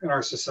now in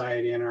our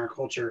society and our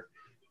culture,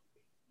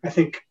 I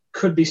think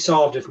could be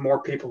solved if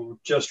more people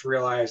just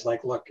realize,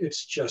 like, look,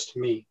 it's just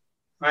me.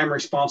 I'm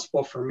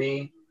responsible for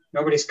me.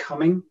 Nobody's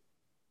coming,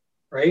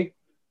 right?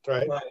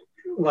 Right.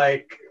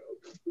 Like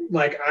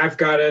I've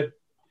got to,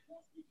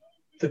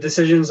 the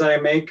decisions I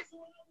make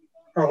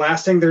are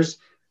lasting.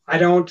 I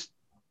don't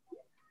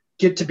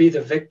get to be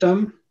the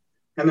victim,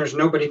 and there's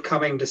nobody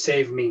coming to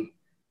save me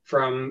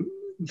from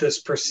this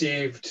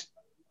perceived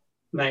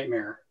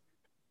nightmare.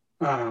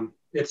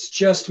 It's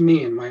just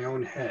me in my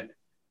own head.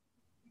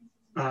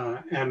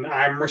 And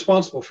I'm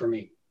responsible for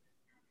me.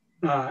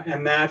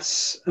 And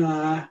that's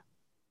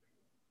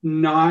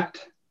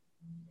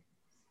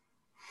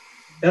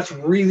that's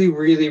really,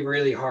 really,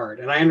 really hard.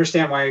 And I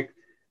understand why,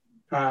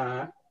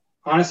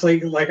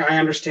 honestly, like I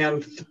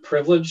understand the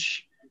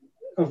privilege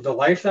of the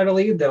life that I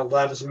lead that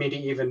allows me to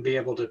even be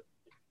able to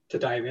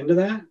dive into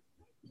that.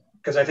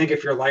 Because I think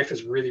if your life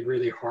is really,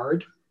 really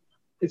hard,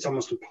 it's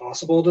almost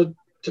impossible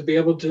to be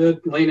able to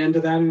lean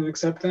into that and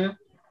accept that,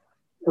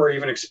 or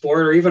even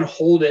explore it, or even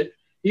hold it,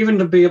 even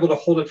to be able to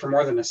hold it for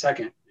more than a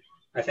second,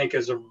 I think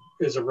is a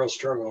real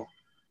struggle.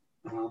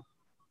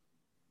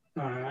 And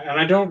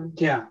I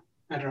don't,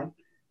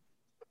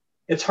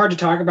 it's hard to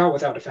talk about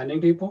without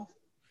offending people.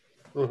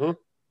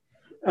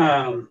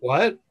 Mm-hmm.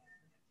 What?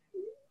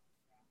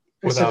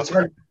 It's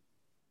hard.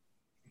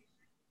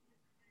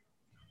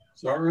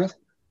 Sorry, Russ?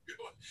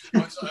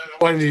 I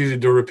wanted you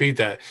to repeat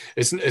that.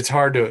 It's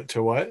hard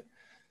to what?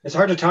 It's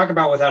hard to talk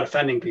about without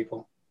offending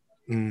people.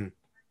 Mm.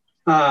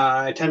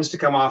 It tends to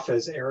come off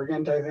as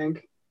arrogant, I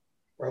think,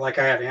 or like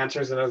I have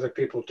answers that other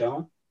people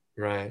don't.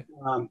 Right.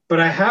 But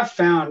I have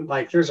found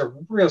like there's a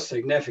real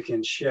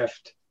significant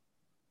shift.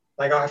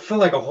 Like I feel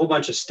like a whole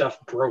bunch of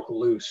stuff broke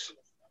loose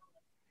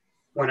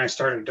when I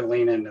started to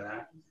lean into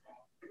that,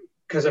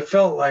 because it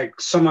felt like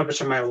so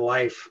much of my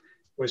life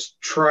was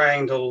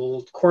trying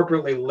to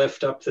corporately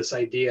lift up this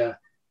idea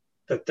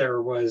that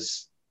there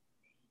was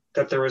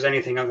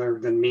anything other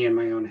than me in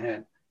my own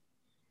head.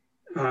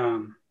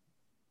 And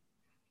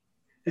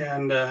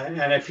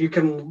if you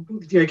can,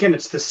 again,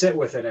 it's the sit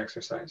with it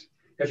exercise.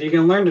 If you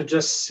can learn to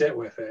just sit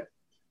with it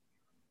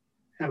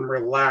and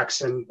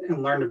relax and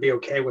learn to be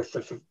okay with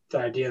the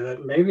idea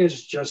that maybe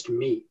it's just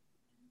me.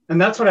 And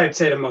that's what I'd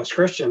say to most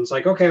Christians.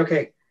 Like,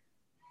 okay,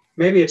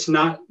 maybe it's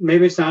not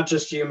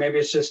just you, maybe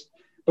it's just,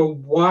 but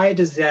why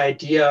does the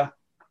idea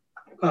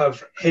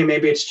of, hey,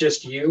 maybe it's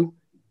just you,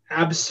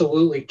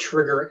 absolutely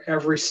trigger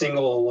every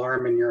single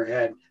alarm in your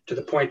head to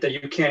the point that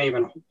you can't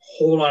even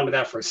hold on to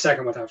that for a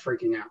second without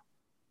freaking out?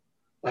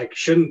 Like,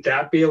 shouldn't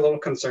that be a little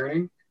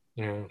concerning?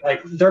 Yeah.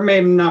 Like, there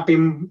may not be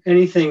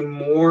anything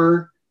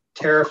more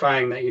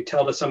terrifying that you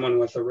tell to someone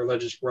with a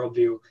religious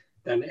worldview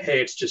than,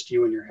 hey, it's just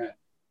you in your head.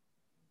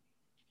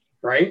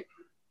 Right?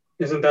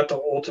 Isn't that the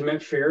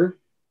ultimate fear?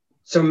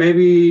 So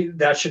maybe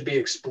that should be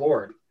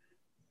explored.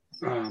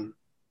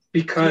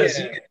 Because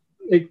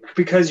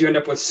you end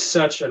up with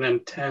such an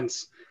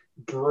intense,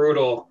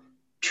 brutal,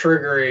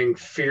 triggering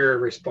fear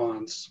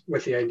response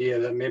with the idea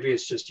that maybe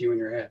it's just you in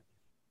your head.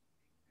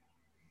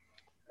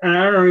 And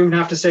I don't even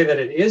have to say that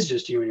it is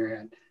just you in your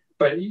head,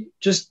 but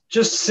just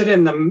sit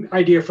in the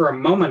idea for a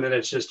moment that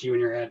it's just you in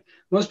your head.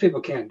 Most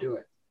people can't do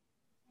it.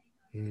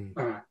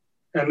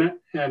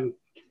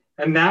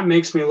 And that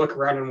makes me look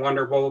around and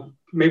wonder, well,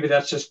 maybe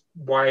that's just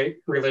why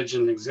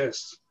religion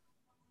exists,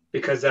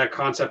 because that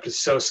concept is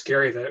so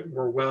scary that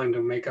we're willing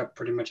to make up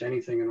pretty much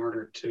anything in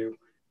order to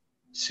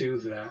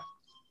soothe that.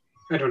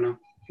 I don't know.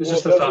 It's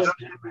just a thought.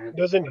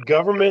 Doesn't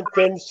government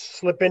then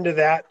slip into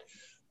that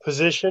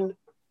position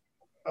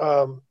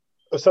of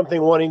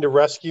something wanting to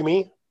rescue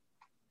me?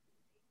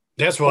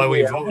 That's why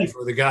we voted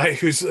for the guy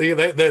who's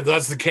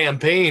that's the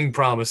campaign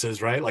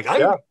promises, right? Like, I'm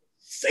gonna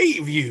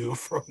save you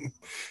from.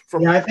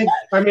 Yeah,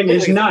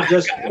 it's not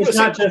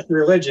just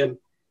religion.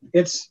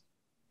 It's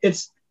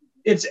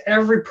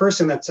every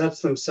person that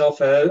sets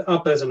themselves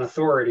up as an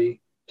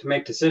authority to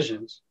make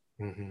decisions,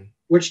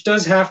 which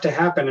does have to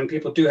happen, and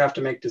people do have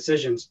to make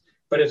decisions.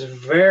 But it's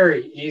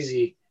very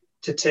easy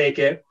to take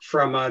it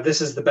from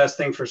this is the best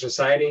thing for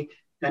society,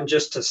 and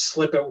just to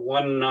slip it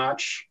one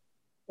notch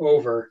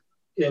over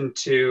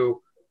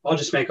into, I'll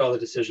just make all the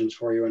decisions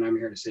for you and I'm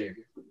here to save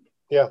you.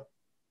 Yeah.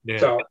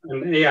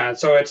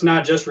 So it's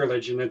not just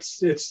religion.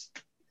 It's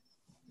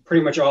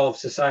pretty much all of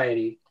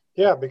society.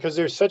 Yeah, because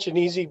there's such an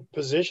easy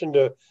position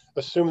to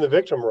assume the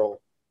victim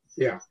role.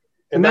 Yeah.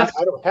 And I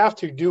don't have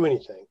to do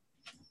anything.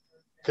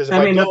 Because if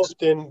I don't,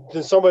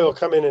 then somebody will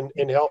come in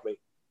and help me.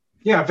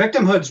 Yeah,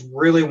 victimhood's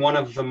really one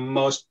of the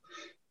most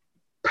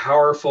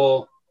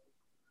powerful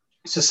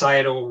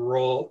societal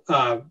role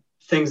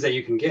things that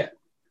you can get,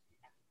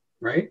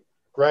 right?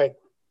 Right.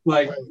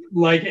 Like,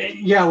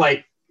 Right.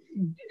 like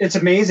it's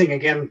amazing.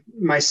 Again,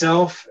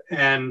 myself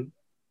and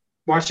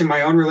watching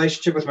my own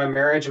relationship with my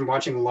marriage and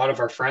watching a lot of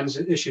our friends'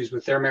 issues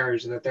with their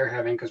marriage that they're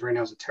having, because right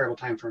now is a terrible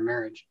time for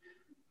marriage.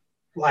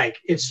 Like,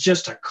 it's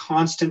just a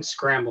constant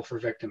scramble for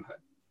victimhood.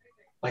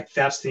 Like,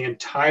 that's the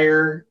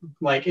entire,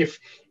 like, if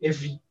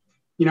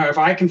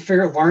I can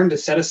learn to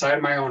set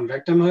aside my own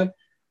victimhood,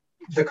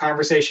 the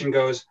conversation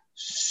goes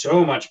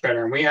so much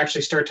better. And we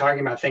actually start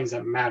talking about things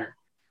that matter.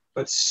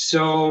 But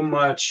so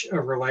much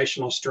of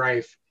relational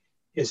strife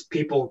is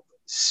people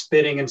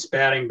spitting and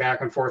spatting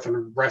back and forth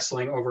and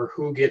wrestling over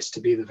who gets to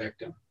be the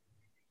victim.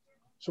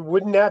 So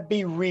wouldn't that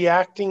be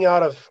reacting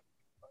out of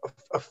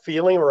a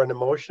feeling or an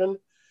emotion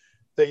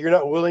that you're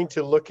not willing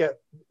to look at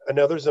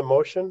another's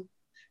emotion?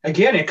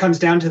 Again, it comes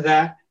down to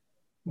that.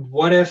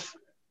 What if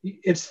there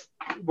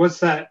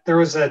was a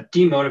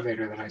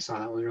demotivator that I saw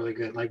that was really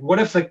good. Like, what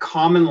if the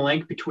common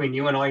link between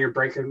you and all your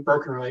broken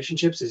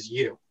relationships is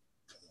you?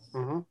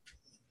 Mm-hmm.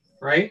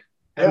 Right?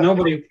 Yeah. And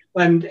nobody,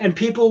 and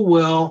people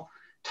will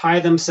tie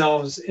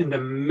themselves into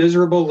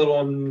miserable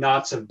little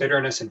knots of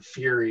bitterness and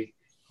fury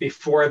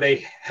before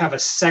they have a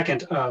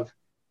second of,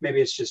 maybe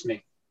it's just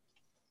me.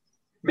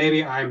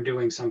 Maybe I'm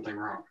doing something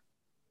wrong.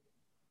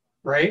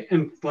 Right?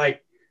 And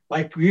like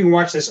you can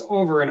watch this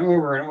over and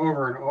over and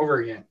over and over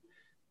again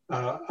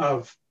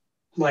of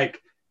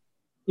like,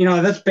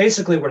 that's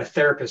basically what a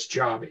therapist's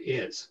job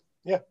is.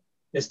 Yeah.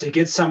 Is to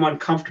get someone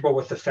comfortable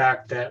with the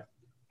fact that,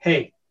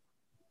 hey,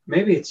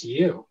 maybe it's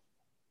you.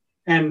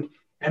 And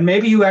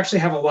maybe you actually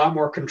have a lot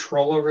more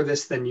control over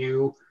this than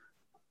you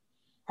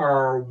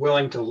are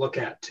willing to look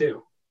at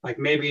too. Like,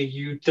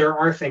 maybe there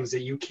are things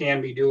that you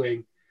can be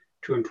doing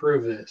to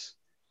improve this.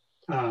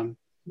 And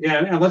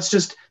let's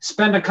just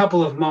spend a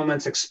couple of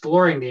moments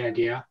exploring the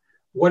idea.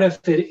 What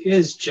if it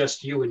is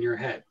just you in your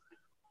head?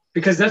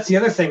 Because that's the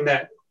other thing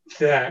that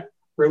the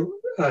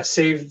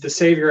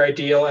savior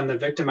ideal and the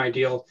victim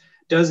ideal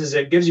does, is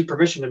it gives you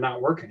permission to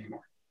not work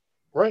anymore.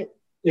 Right.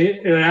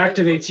 It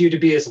activates you to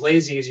be as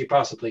lazy as you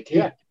possibly can.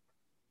 Yeah.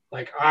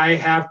 Like, I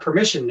have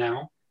permission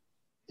now.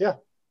 Yeah.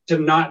 To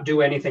not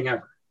do anything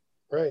ever.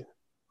 Right.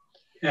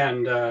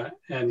 And I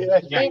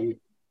think,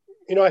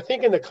 I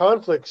think in the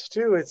conflicts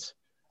too, it's,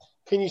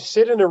 can you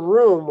sit in a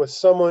room with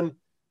someone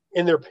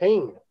in their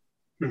pain?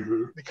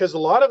 Mm-hmm. Because a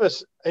lot of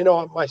us,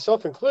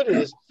 myself included,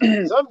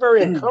 is I'm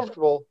very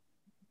uncomfortable,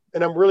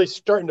 and I'm really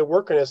starting to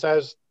work on this. I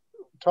was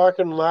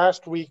talking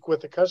last week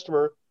with a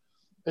customer,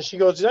 and she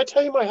goes, "Did I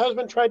tell you my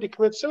husband tried to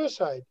commit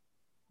suicide?"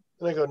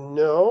 And I go,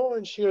 "No."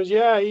 And she goes,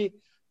 "Yeah, he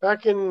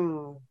back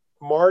in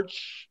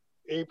March,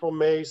 April,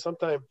 May,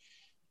 sometime,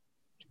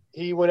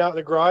 he went out in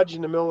the garage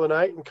in the middle of the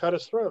night and cut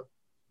his throat."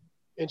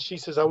 And she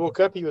says, "I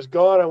woke up, he was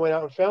gone. I went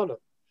out and found him."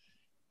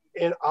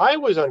 And I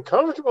was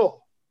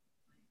uncomfortable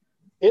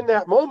in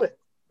that moment.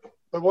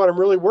 But what I'm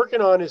really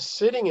working on is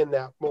sitting in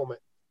that moment,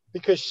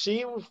 because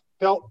she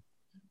felt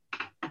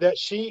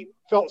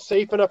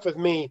safe enough with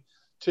me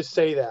to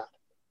say that.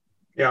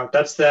 Yeah,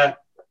 that's that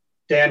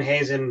Dan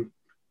Hazen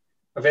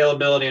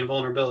availability and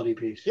vulnerability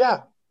piece.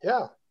 Yeah,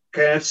 yeah.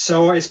 Okay, it's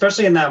so,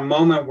 especially in that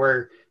moment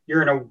where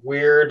you're in a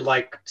weird,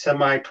 like,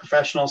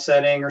 semi-professional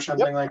setting or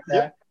something like that.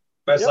 Yep.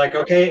 But it's like,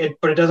 okay,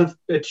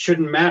 it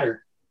shouldn't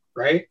matter,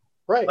 right?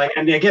 Right. Like,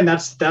 and again,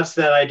 that's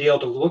that ideal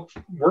to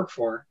work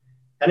for.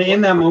 And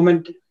in that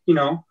moment,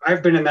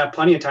 I've been in that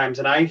plenty of times,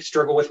 and I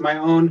struggle with my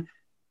own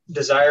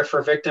desire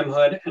for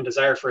victimhood and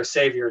desire for a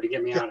savior to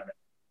get me out of it.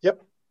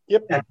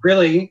 Yep. And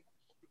really,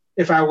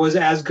 if I was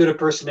as good a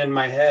person in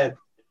my head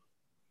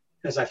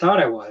as I thought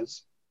I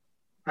was,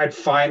 I'd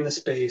find the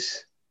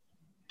space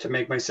to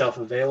make myself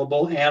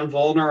available and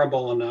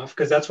vulnerable enough,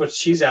 because that's what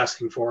she's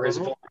asking for, is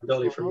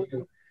vulnerability from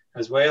you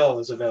as well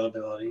as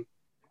availability,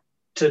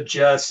 to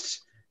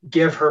just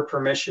give her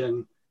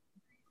permission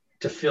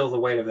to feel the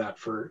weight of that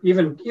for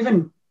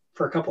even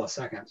for a couple of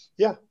seconds.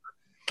 Yeah.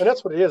 And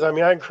that's what it is. I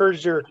mean, I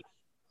encouraged her.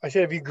 I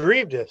said, "Have you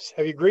grieved this?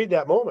 Have you grieved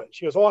that moment?"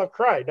 She goes, "Oh, I've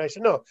cried." And I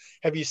said, "No,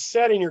 have you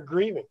sat in your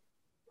grieving?"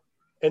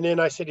 And then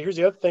I said, "Here's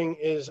the other thing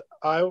is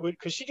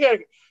because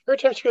every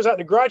time she goes out in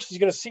the garage, she's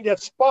going to see that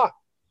spot.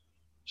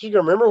 She's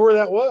going to remember where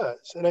that was."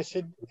 And I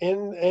said,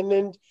 and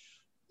then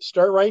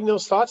start writing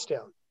those thoughts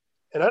down.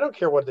 And I don't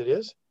care what it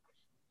is.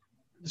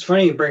 It's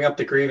funny you bring up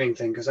the grieving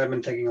thing, because I've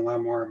been thinking a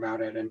lot more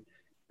about it, and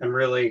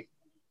really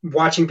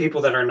watching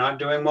people that are not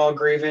doing well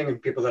grieving and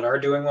people that are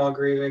doing well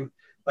grieving.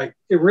 Like,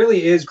 it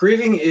really is,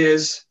 grieving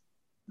is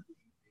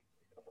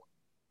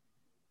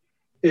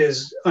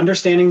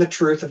understanding the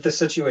truth of the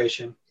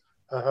situation,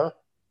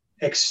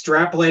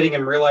 extrapolating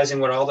and realizing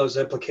what all those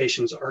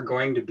implications are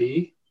going to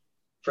be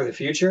for the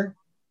future,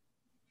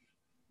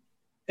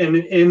 and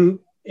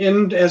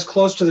in as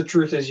close to the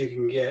truth as you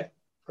can get.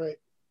 Right.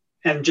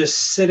 And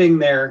just sitting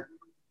there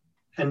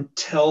and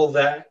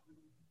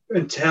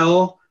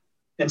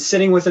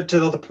sitting with it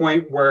to the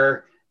point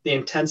where the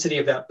intensity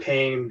of that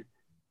pain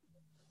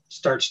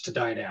starts to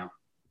die down.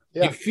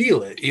 Yeah. You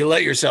feel it. You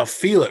let yourself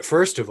feel it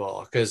first of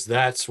all, because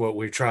that's what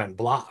we try and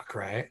block,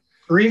 right?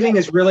 Grieving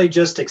is really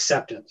just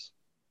acceptance.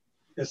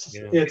 It's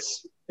Yeah.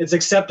 it's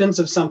acceptance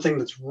of something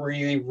that's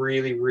really,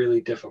 really,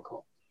 really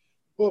difficult.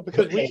 Well,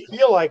 because we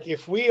feel like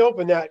if we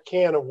open that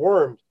can of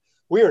worms,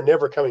 we are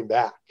never coming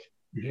back.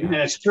 Yeah. And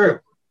it's true.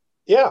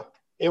 Yeah,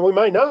 and we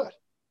might not.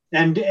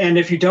 And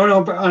if you don't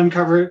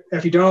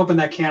open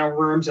that can of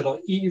worms, it'll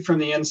eat you from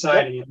the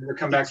inside, and you never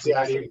come back from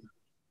that either.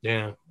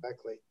 Yeah.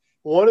 Exactly.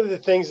 One of the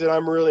things that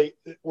I'm really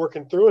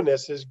working through in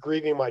this is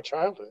grieving my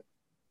childhood.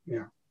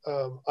 Yeah.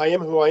 I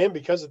am who I am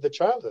because of the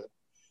childhood.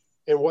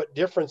 And what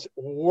difference,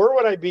 where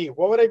would I be?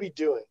 What would I be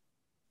doing?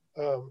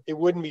 It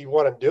wouldn't be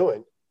what I'm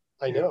doing.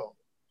 I know.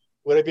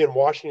 Would I be in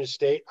Washington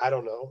State? I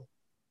don't know.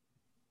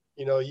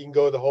 You know, you can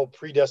go the whole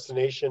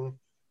predestination,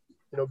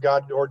 you know,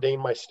 God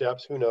ordained my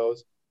steps. Who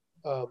knows?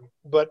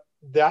 But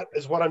that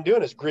is what I'm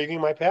doing, is grieving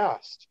my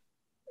past.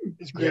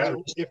 Is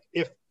grieving.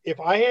 Yeah. If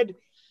I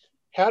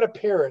had a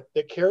parent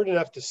that cared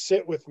enough to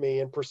sit with me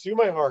and pursue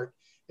my heart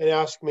and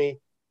ask me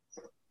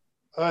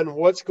on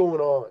what's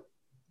going on.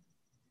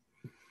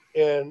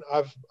 And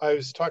I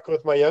was talking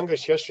with my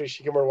youngest yesterday.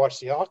 She came over to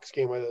watch the Hawks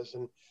game with us.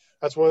 And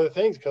that's one of the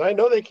things, because I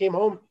know they came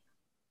home,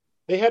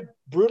 they had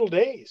brutal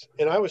days,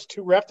 and I was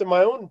too wrapped in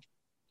my own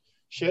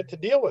shit to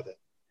deal with it.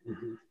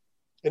 Mm-hmm.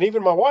 And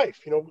even my wife,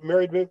 you know,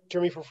 married to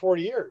me for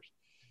 40 years.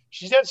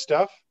 She's had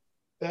stuff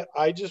that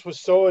I just was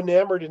so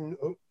enamored and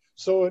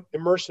so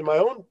immersed in my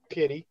own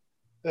pity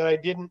that I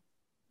didn't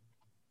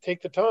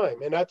take the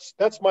time. And that's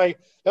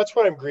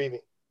what I'm grieving,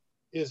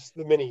 is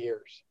the many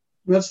years.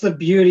 That's the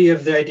beauty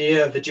of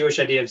the Jewish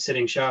idea of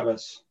sitting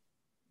Shabbos,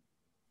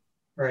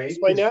 right?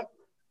 Explain that.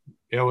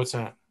 Yeah, what's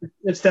that?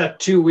 It's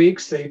that 2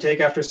 weeks that you take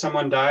after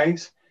someone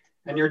dies,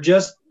 and you're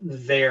just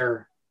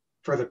there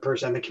for the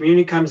person. The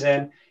community comes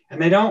in,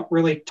 and they don't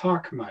really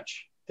talk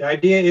much. The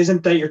idea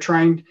isn't that you're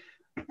trying,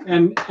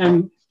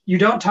 and you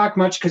don't talk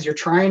much because you're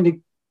trying to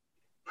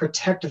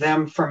protect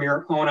them from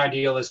your own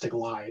idealistic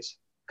lies.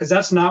 Because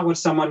that's not what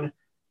someone,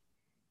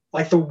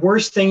 like the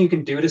worst thing you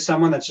can do to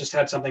someone that's just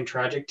had something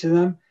tragic to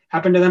them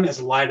happen to them is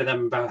lie to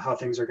them about how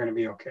things are going to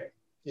be okay.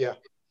 Yeah.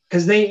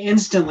 Because they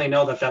instantly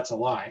know that that's a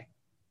lie.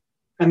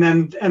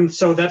 And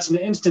so that's an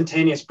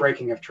instantaneous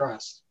breaking of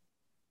trust.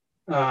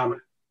 And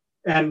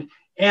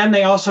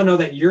they also know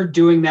that you're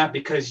doing that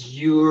because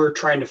you're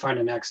trying to find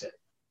an exit.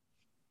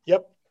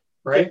 Yep.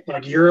 Right?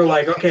 Like you're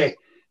like, okay,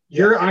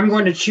 I'm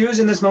going to choose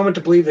in this moment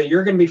to believe that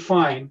you're going to be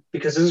fine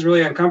because this is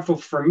really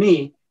uncomfortable for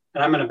me,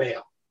 and I'm going to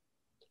bail.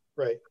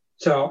 Right.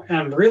 So,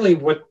 and really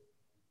what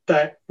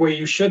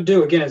you should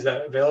do, again, is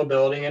that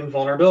availability and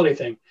vulnerability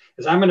thing,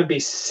 is I'm going to be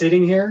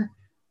sitting here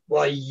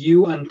while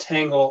you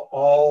untangle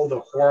all the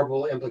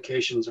horrible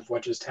implications of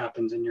what just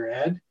happens in your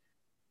head.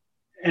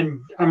 And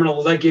I'm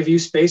going to give you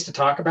space to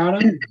talk about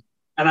them.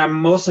 And I'm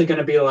mostly going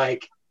to be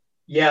like,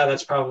 yeah,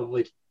 that's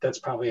probably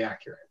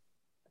accurate.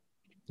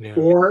 Yeah.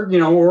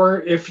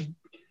 Or if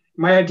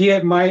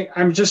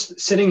I'm just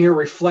sitting here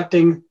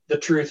reflecting the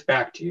truth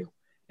back to you.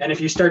 And if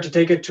you start to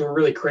take it to a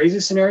really crazy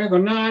scenario, go,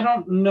 no, I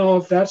don't know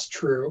if that's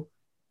true,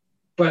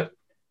 but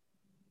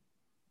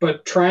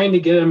trying to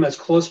get them as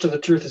close to the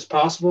truth as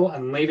possible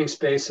and leaving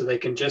space so they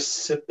can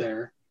just sit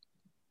there.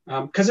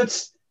 Because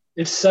it's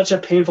such a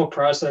painful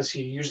process.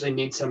 You usually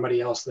need somebody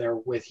else there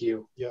with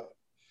you. Yeah.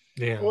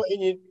 Yeah. Well,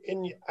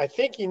 and I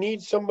think you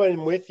need somebody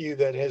with you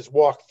that has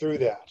walked through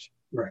that.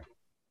 Right.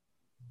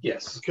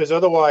 Yes. Because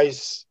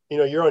otherwise,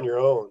 you're on your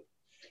own.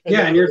 And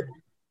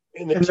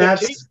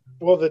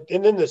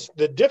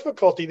the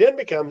difficulty then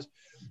becomes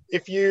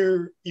if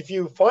you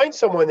find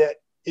someone that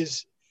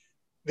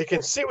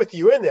can sit with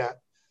you in that,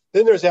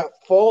 then there's that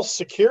false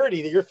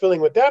security that you're feeling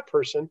with that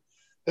person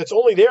that's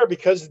only there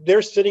because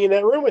they're sitting in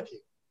that room with you.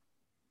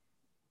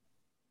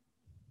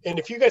 And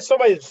if you got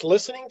somebody that's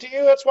listening to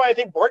you, that's why I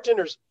think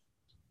bartenders,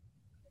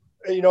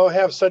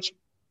 have such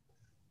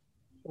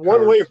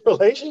one-way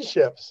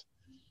relationships.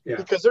 Yeah.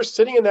 Because they're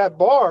sitting in that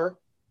bar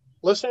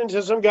listening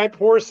to some guy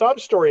pour a sob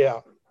story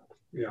out.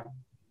 Yeah.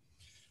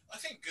 I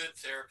think good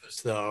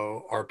therapists,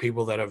 though, are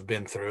people that have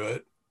been through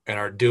it and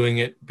are doing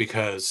it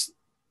because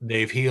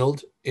they've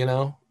healed,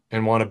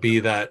 and want to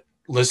be that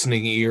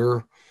listening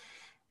ear,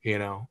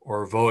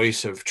 or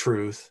voice of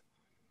truth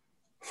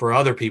for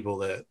other people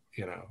that,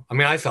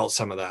 I felt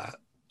some of that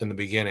in the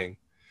beginning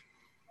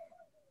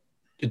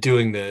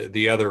doing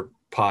the other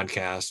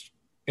podcast.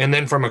 And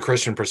then from a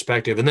Christian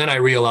perspective. And then I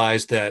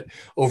realized that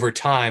over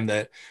time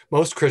that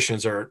most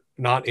Christians are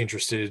not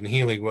interested in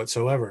healing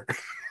whatsoever.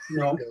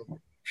 No.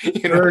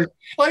 It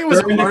was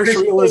a harsh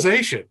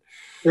realization.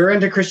 They're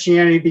into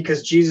Christianity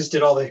because Jesus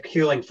did all the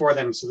healing for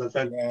them so that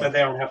they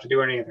don't have to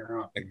do any of their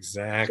own.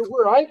 Exactly. So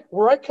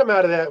where I come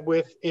out of that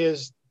with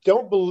is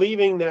don't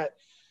believing that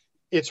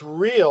it's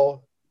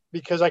real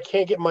because I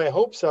can't get my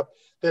hopes up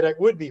that it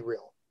would be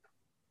real.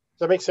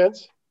 Does that make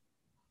sense?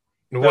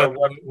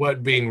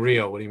 What being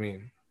real? What do you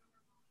mean?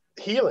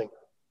 Healing.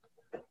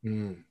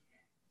 It's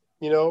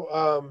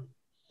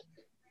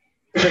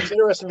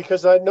interesting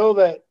because I know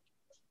that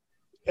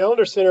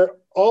Elder Center,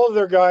 all of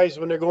their guys,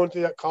 when they're going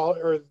through that college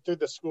or through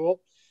the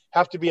school,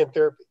 have to be in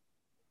therapy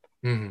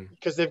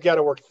because they've got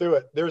to work through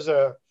it. There's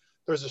a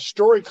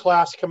story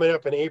class coming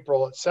up in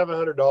April at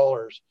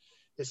 $700.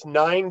 It's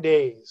 9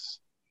 days,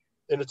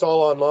 and it's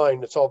all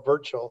online. It's all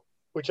virtual,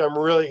 which I'm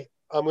really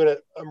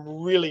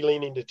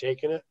leaning to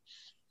taking it.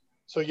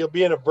 So you'll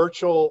be in a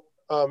virtual.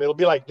 It'll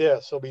be like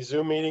this. It'll be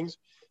Zoom meetings,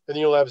 and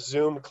then you'll have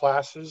Zoom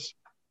classes,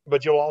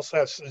 but you'll also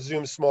have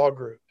Zoom small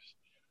groups.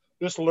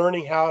 Just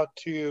learning how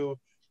to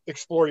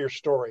explore your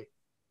story.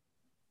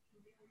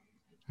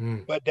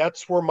 But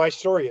that's where my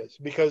story is,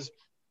 because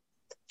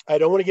I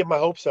don't want to get my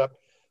hopes up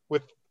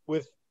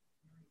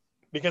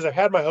because I've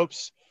had my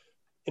hopes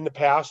in the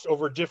past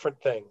over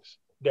different things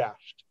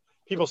dashed.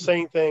 People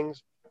saying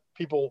things,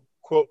 people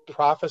quote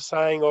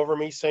prophesying over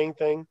me, saying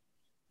things.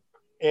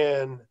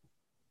 And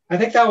I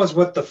think that was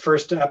what the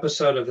first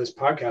episode of this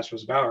podcast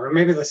was about, or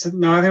maybe I think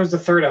it was the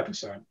third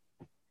episode.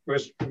 It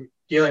was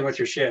dealing with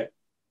your shit.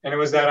 And it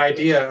was that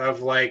idea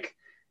of like,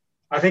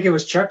 I think it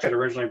was Chuck that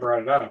originally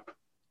brought it up,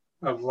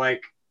 of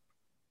like,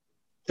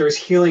 there's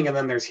healing and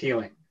then there's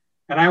healing.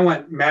 And I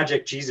want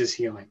magic Jesus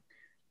healing.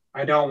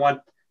 I don't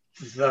want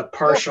the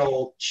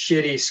partial,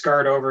 shitty,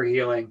 scarred over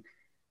healing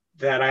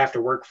that I have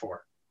to work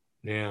for.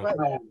 Yeah.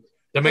 Right.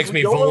 That makes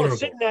me don't vulnerable. want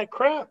to sit in that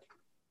crap.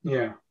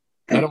 Yeah.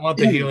 I don't want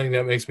the healing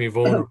that makes me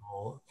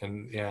vulnerable.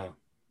 And yeah.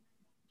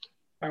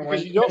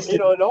 Because you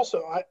don't, and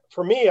also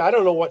for me, I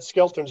don't know what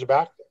skeletons are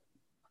back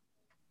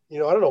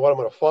there. I don't know what I'm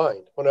going to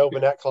find when I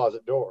open that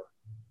closet door.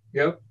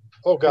 Yep.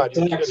 Oh God,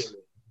 you're kidding me.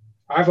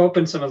 I've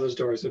opened some of those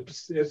doors.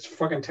 It's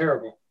fucking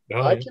terrible.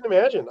 Oh, I can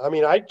imagine. I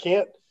mean, I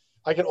can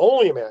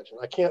only imagine.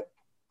 I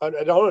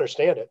don't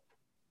understand it.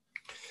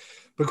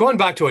 But going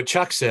back to what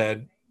Chuck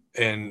said,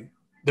 and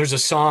there's a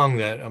song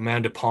that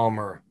Amanda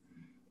Palmer,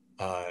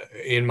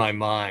 in my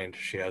mind,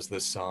 she has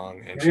this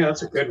song, and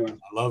that's a good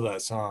one. I love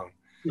that song.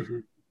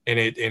 Mm-hmm. And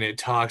it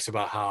talks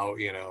about how,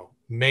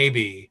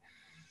 maybe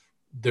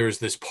there's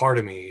this part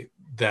of me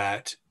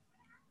that,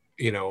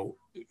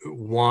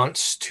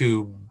 wants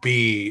to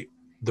be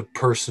the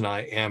person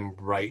I am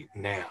right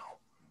now.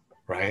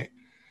 Right.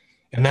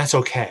 And that's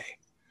okay.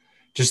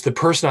 Just the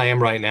person I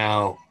am right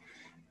now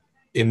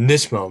in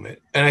this moment.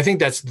 And I think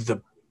that's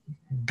the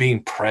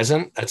being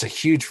present. That's a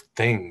huge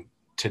thing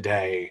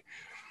today.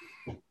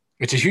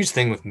 It's a huge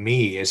thing with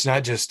me. It's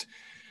not just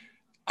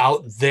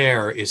out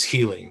there is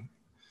healing,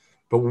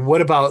 but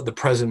what about the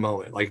present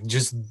moment? Like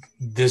just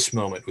this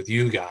moment with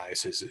you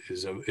guys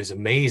is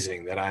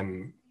amazing that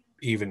I'm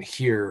even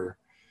here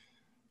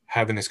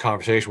having this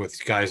conversation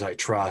with guys I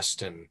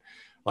trust. And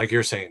like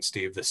you're saying,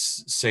 Steve,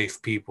 this safe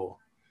people.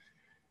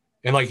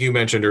 And like you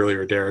mentioned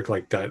earlier, Derek,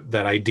 like that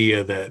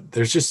idea that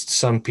there's just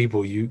some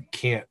people you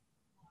can't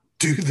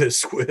do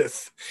this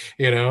with,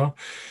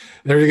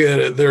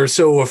 they're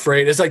so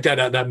afraid. It's like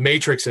that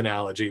Matrix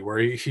analogy where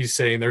he's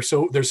saying there's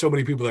so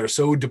many people that are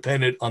so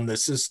dependent on the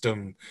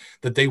system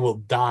that they will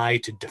die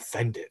to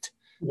defend it.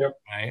 Yep.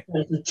 Right.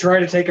 If you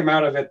try to take them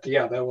out of it,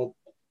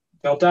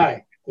 they'll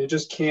die. They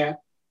just can't.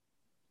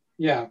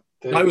 Yeah.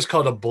 I was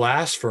called a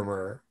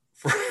blasphemer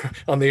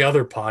on the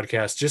other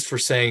podcast just for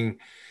saying,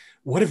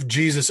 what if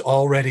Jesus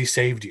already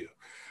saved you?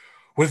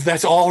 What if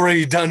that's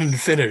already done and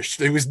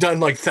finished? It was done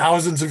like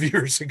thousands of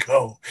years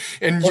ago.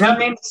 And that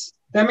means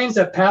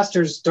that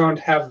pastors don't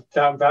have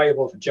that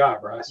valuable of a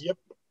job, Russ. Yep.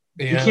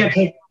 Yeah. You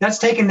can't that's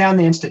taking down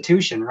the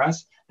institution,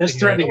 Russ. That's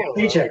threatening your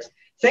paychecks.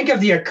 Think of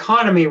the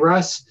economy,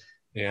 Russ.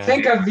 Yeah.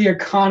 Think of the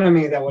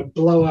economy that would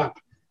blow up.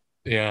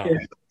 Yeah.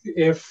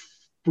 If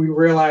we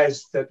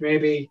realize that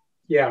maybe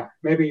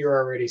you're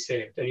already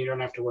saved and you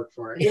don't have to work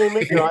for it. Are you gonna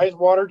make your eyes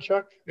water,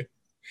 Chuck?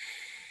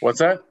 What's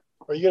that?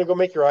 Are you gonna go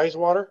make your eyes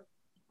water?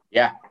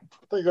 Yeah.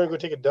 I thought you were gonna go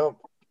take a dump.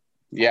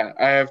 Yeah,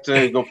 I have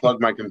to go plug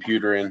my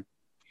computer in.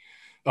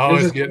 Oh,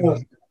 it's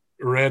getting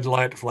red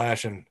light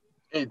flashing.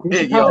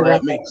 It yelled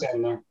at me.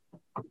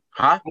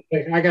 Huh?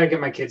 I gotta get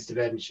my kids to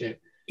bed and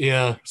shit.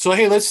 Yeah. So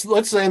hey, let's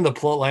land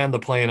the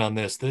plane on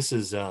this. This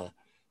is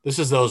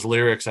those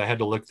lyrics. I had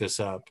to look this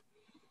up.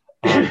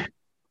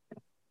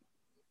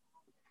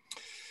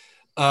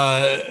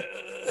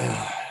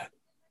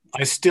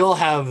 I still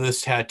have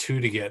this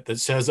tattoo to get that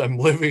says I'm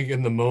living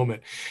in the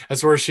moment.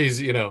 That's where she's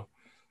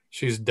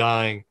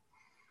dying.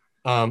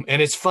 And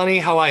it's funny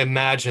how I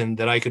imagined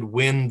that I could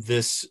win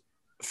this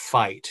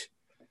fight,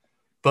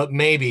 but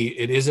maybe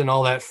it isn't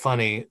all that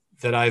funny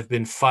that I've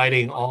been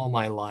fighting all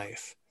my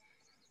life.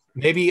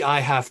 Maybe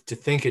I have to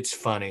think it's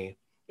funny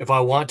if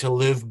I want to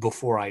live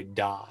before I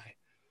die.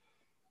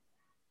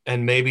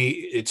 And maybe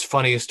it's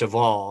funniest of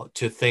all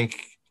to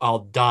think I'll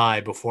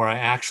die before I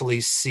actually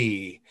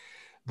see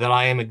that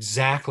I am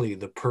exactly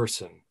the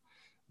person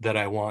that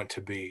I want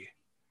to be.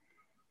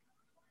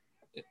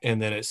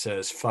 And then it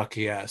says, fuck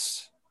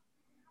yes,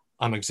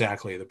 I'm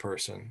exactly the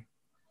person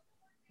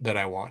that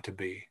I want to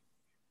be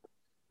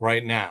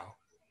right now.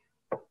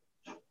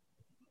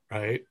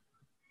 Right?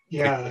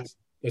 Yeah.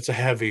 That's a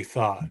heavy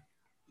thought.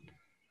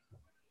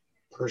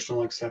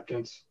 Personal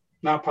acceptance.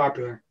 Not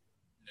popular.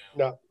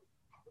 No.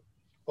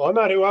 Well, I'm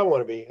not who I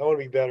want to be. I want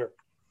to be better.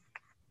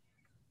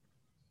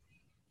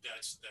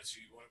 That's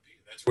who you want to be.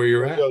 That's where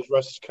you're at. Goes,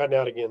 Russ is cutting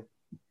out again.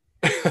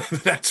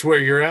 That's where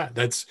you're at.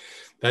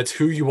 That's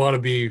who you want to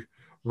be,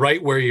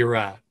 right where you're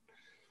at.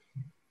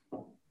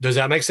 Does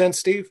that make sense,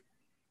 Steve?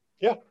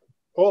 Yeah.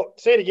 Well,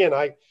 say it again.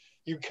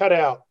 You cut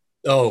out.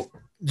 Oh,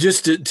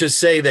 just to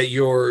say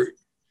that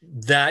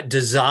that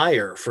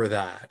desire for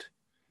that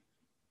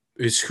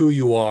is who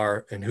you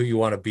are and who you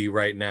want to be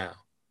right now.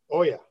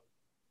 Oh, yeah.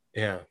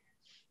 Yeah.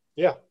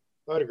 Yeah,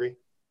 I'd agree.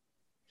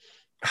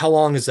 How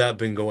long has that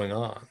been going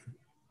on?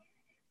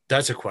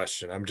 That's a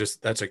question.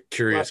 That's a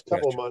curious last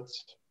couple question. of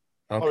months.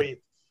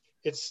 Okay.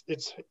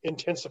 It's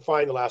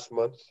intensifying the last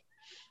month.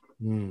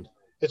 Mm.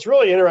 It's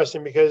really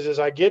interesting because as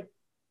I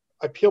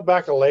peel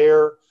back a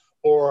layer,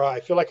 or I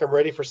feel like I'm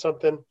ready for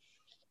something,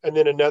 and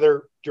then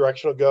another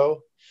direction will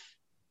go.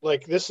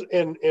 Like this,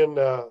 and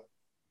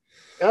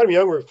Adam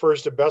Young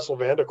refers to Bessel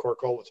van der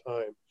Kolk all the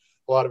time.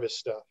 A lot of his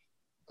stuff.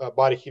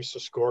 Body Keeps the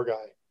Score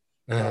guy.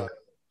 Uh-huh.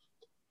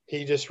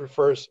 He just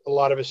refers, a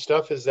lot of his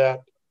stuff is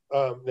that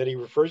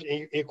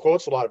he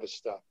quotes a lot of his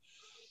stuff.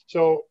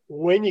 So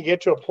when you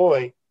get to a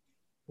point,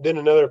 then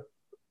another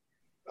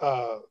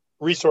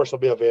resource will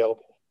be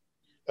available.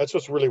 That's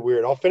what's really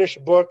weird. I'll finish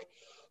a book,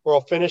 or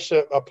I'll finish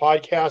a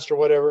podcast or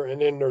whatever,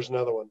 and then there's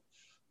another one.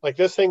 Like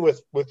this thing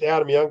with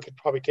Adam Young could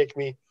probably take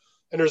me,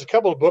 and there's a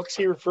couple of books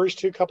he refers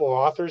to, a couple of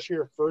authors he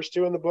refers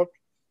to in the book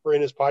or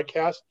in his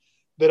podcast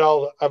that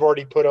I've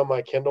already put on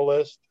my Kindle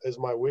list as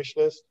my wish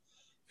list.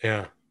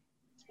 Yeah.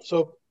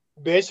 So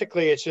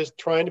basically, it's just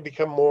trying to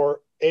become more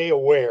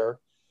aware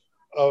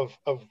of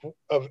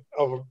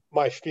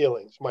my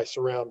feelings, my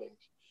surroundings.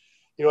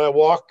 You know, I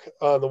walk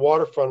on the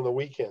waterfront on the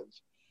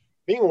weekends,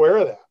 being aware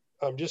of that.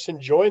 I'm just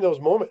enjoying those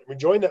moments. I'm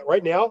enjoying that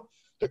right now.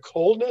 The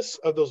coldness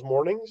of those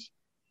mornings,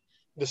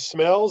 the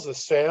smells, the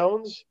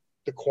sounds,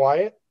 the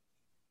quiet.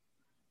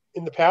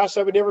 In the past,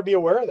 I would never be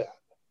aware of that.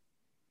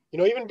 You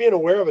know, even being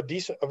aware of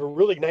a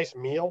really nice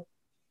meal,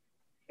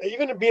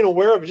 even being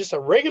aware of just a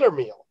regular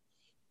meal.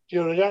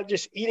 You know, not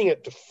just eating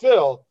it to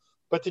fill,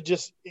 but to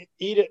just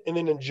eat it and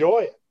then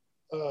enjoy it.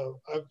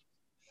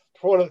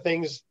 One of the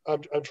things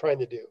I'm trying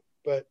to do.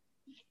 But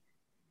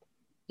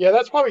yeah,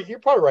 you're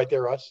probably right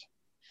there, Russ.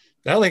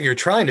 I don't think you're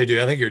trying to do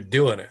it. I think you're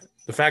doing it.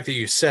 The fact that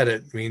you said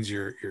it means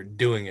you're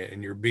doing it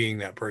and you're being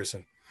that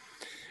person.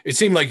 It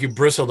seemed like you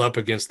bristled up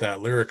against that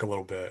lyric a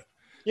little bit.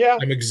 Yeah.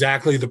 I'm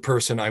exactly the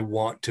person I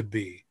want to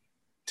be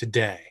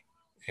today,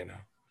 you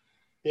know?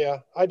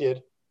 Yeah, I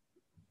did.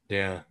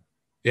 Yeah.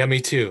 Yeah,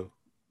 me too.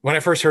 When I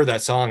first heard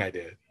that song, I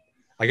did.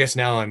 I guess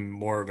now I'm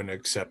more of an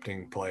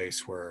accepting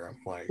place where I'm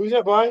like... Who's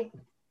that by?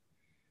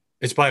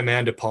 It's by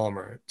Amanda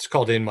Palmer. It's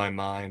called In My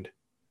Mind.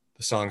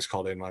 The song's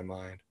called In My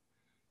Mind.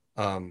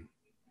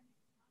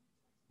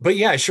 But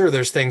yeah, sure,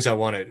 there's things I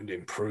want to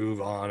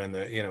improve on,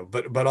 and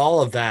but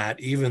all of that,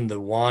 even the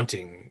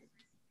wanting,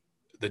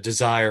 the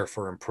desire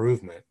for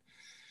improvement,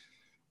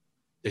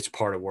 it's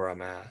part of where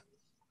I'm at.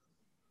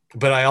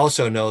 But I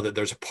also know that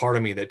there's a part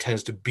of me that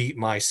tends to beat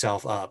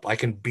myself up. I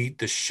can beat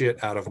the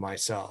shit out of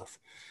myself.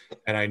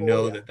 And I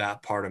know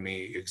that part of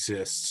me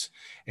exists.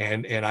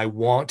 And I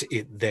want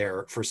it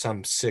there for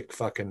some sick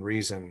fucking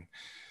reason.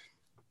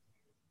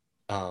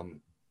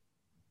 And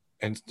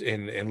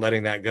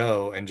letting that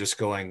go and just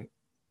going,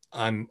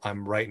 I'm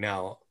right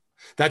now.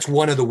 That's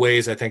one of the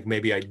ways I think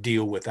maybe I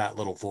deal with that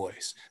little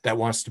voice that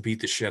wants to beat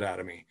the shit out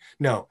of me.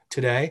 No,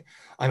 today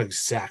I'm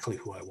exactly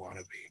who I want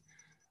to be.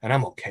 And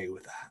I'm okay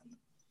with that.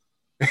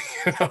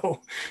 You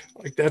know,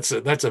 like that's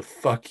a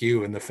fuck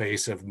you in the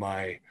face of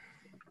my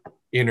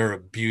inner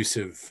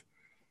abusive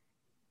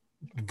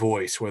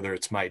voice, whether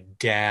it's my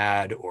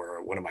dad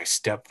or one of my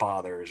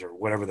stepfathers or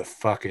whatever the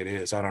fuck it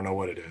is. I don't know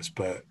what it is,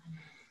 but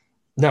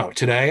no,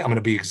 today I'm going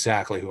to be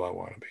exactly who I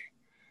want to be.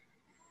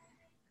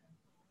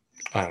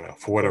 I don't know,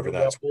 for whatever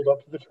that's. Pulled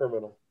up to the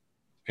terminal.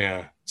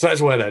 Yeah. So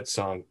that's why that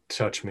song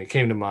touched me.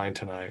 Came to mind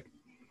tonight.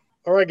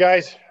 All right,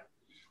 guys.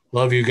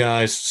 Love you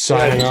guys.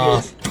 Signing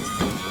off.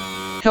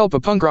 Help a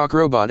punk rock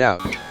robot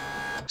out.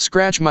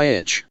 Scratch my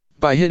itch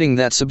by hitting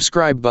that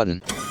subscribe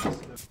button.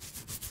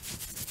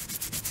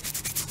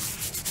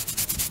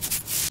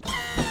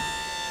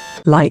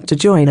 Like to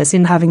join us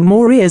in having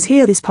more ears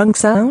hear this punk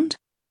sound?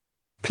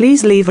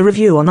 Please leave a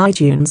review on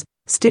iTunes,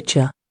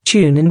 Stitcher,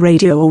 TuneIn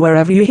Radio, or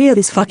wherever you hear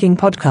this fucking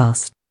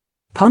podcast.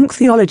 Punk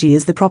Theology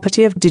is the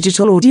property of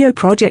Digital Audio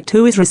Project,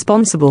 who is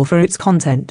responsible for its content.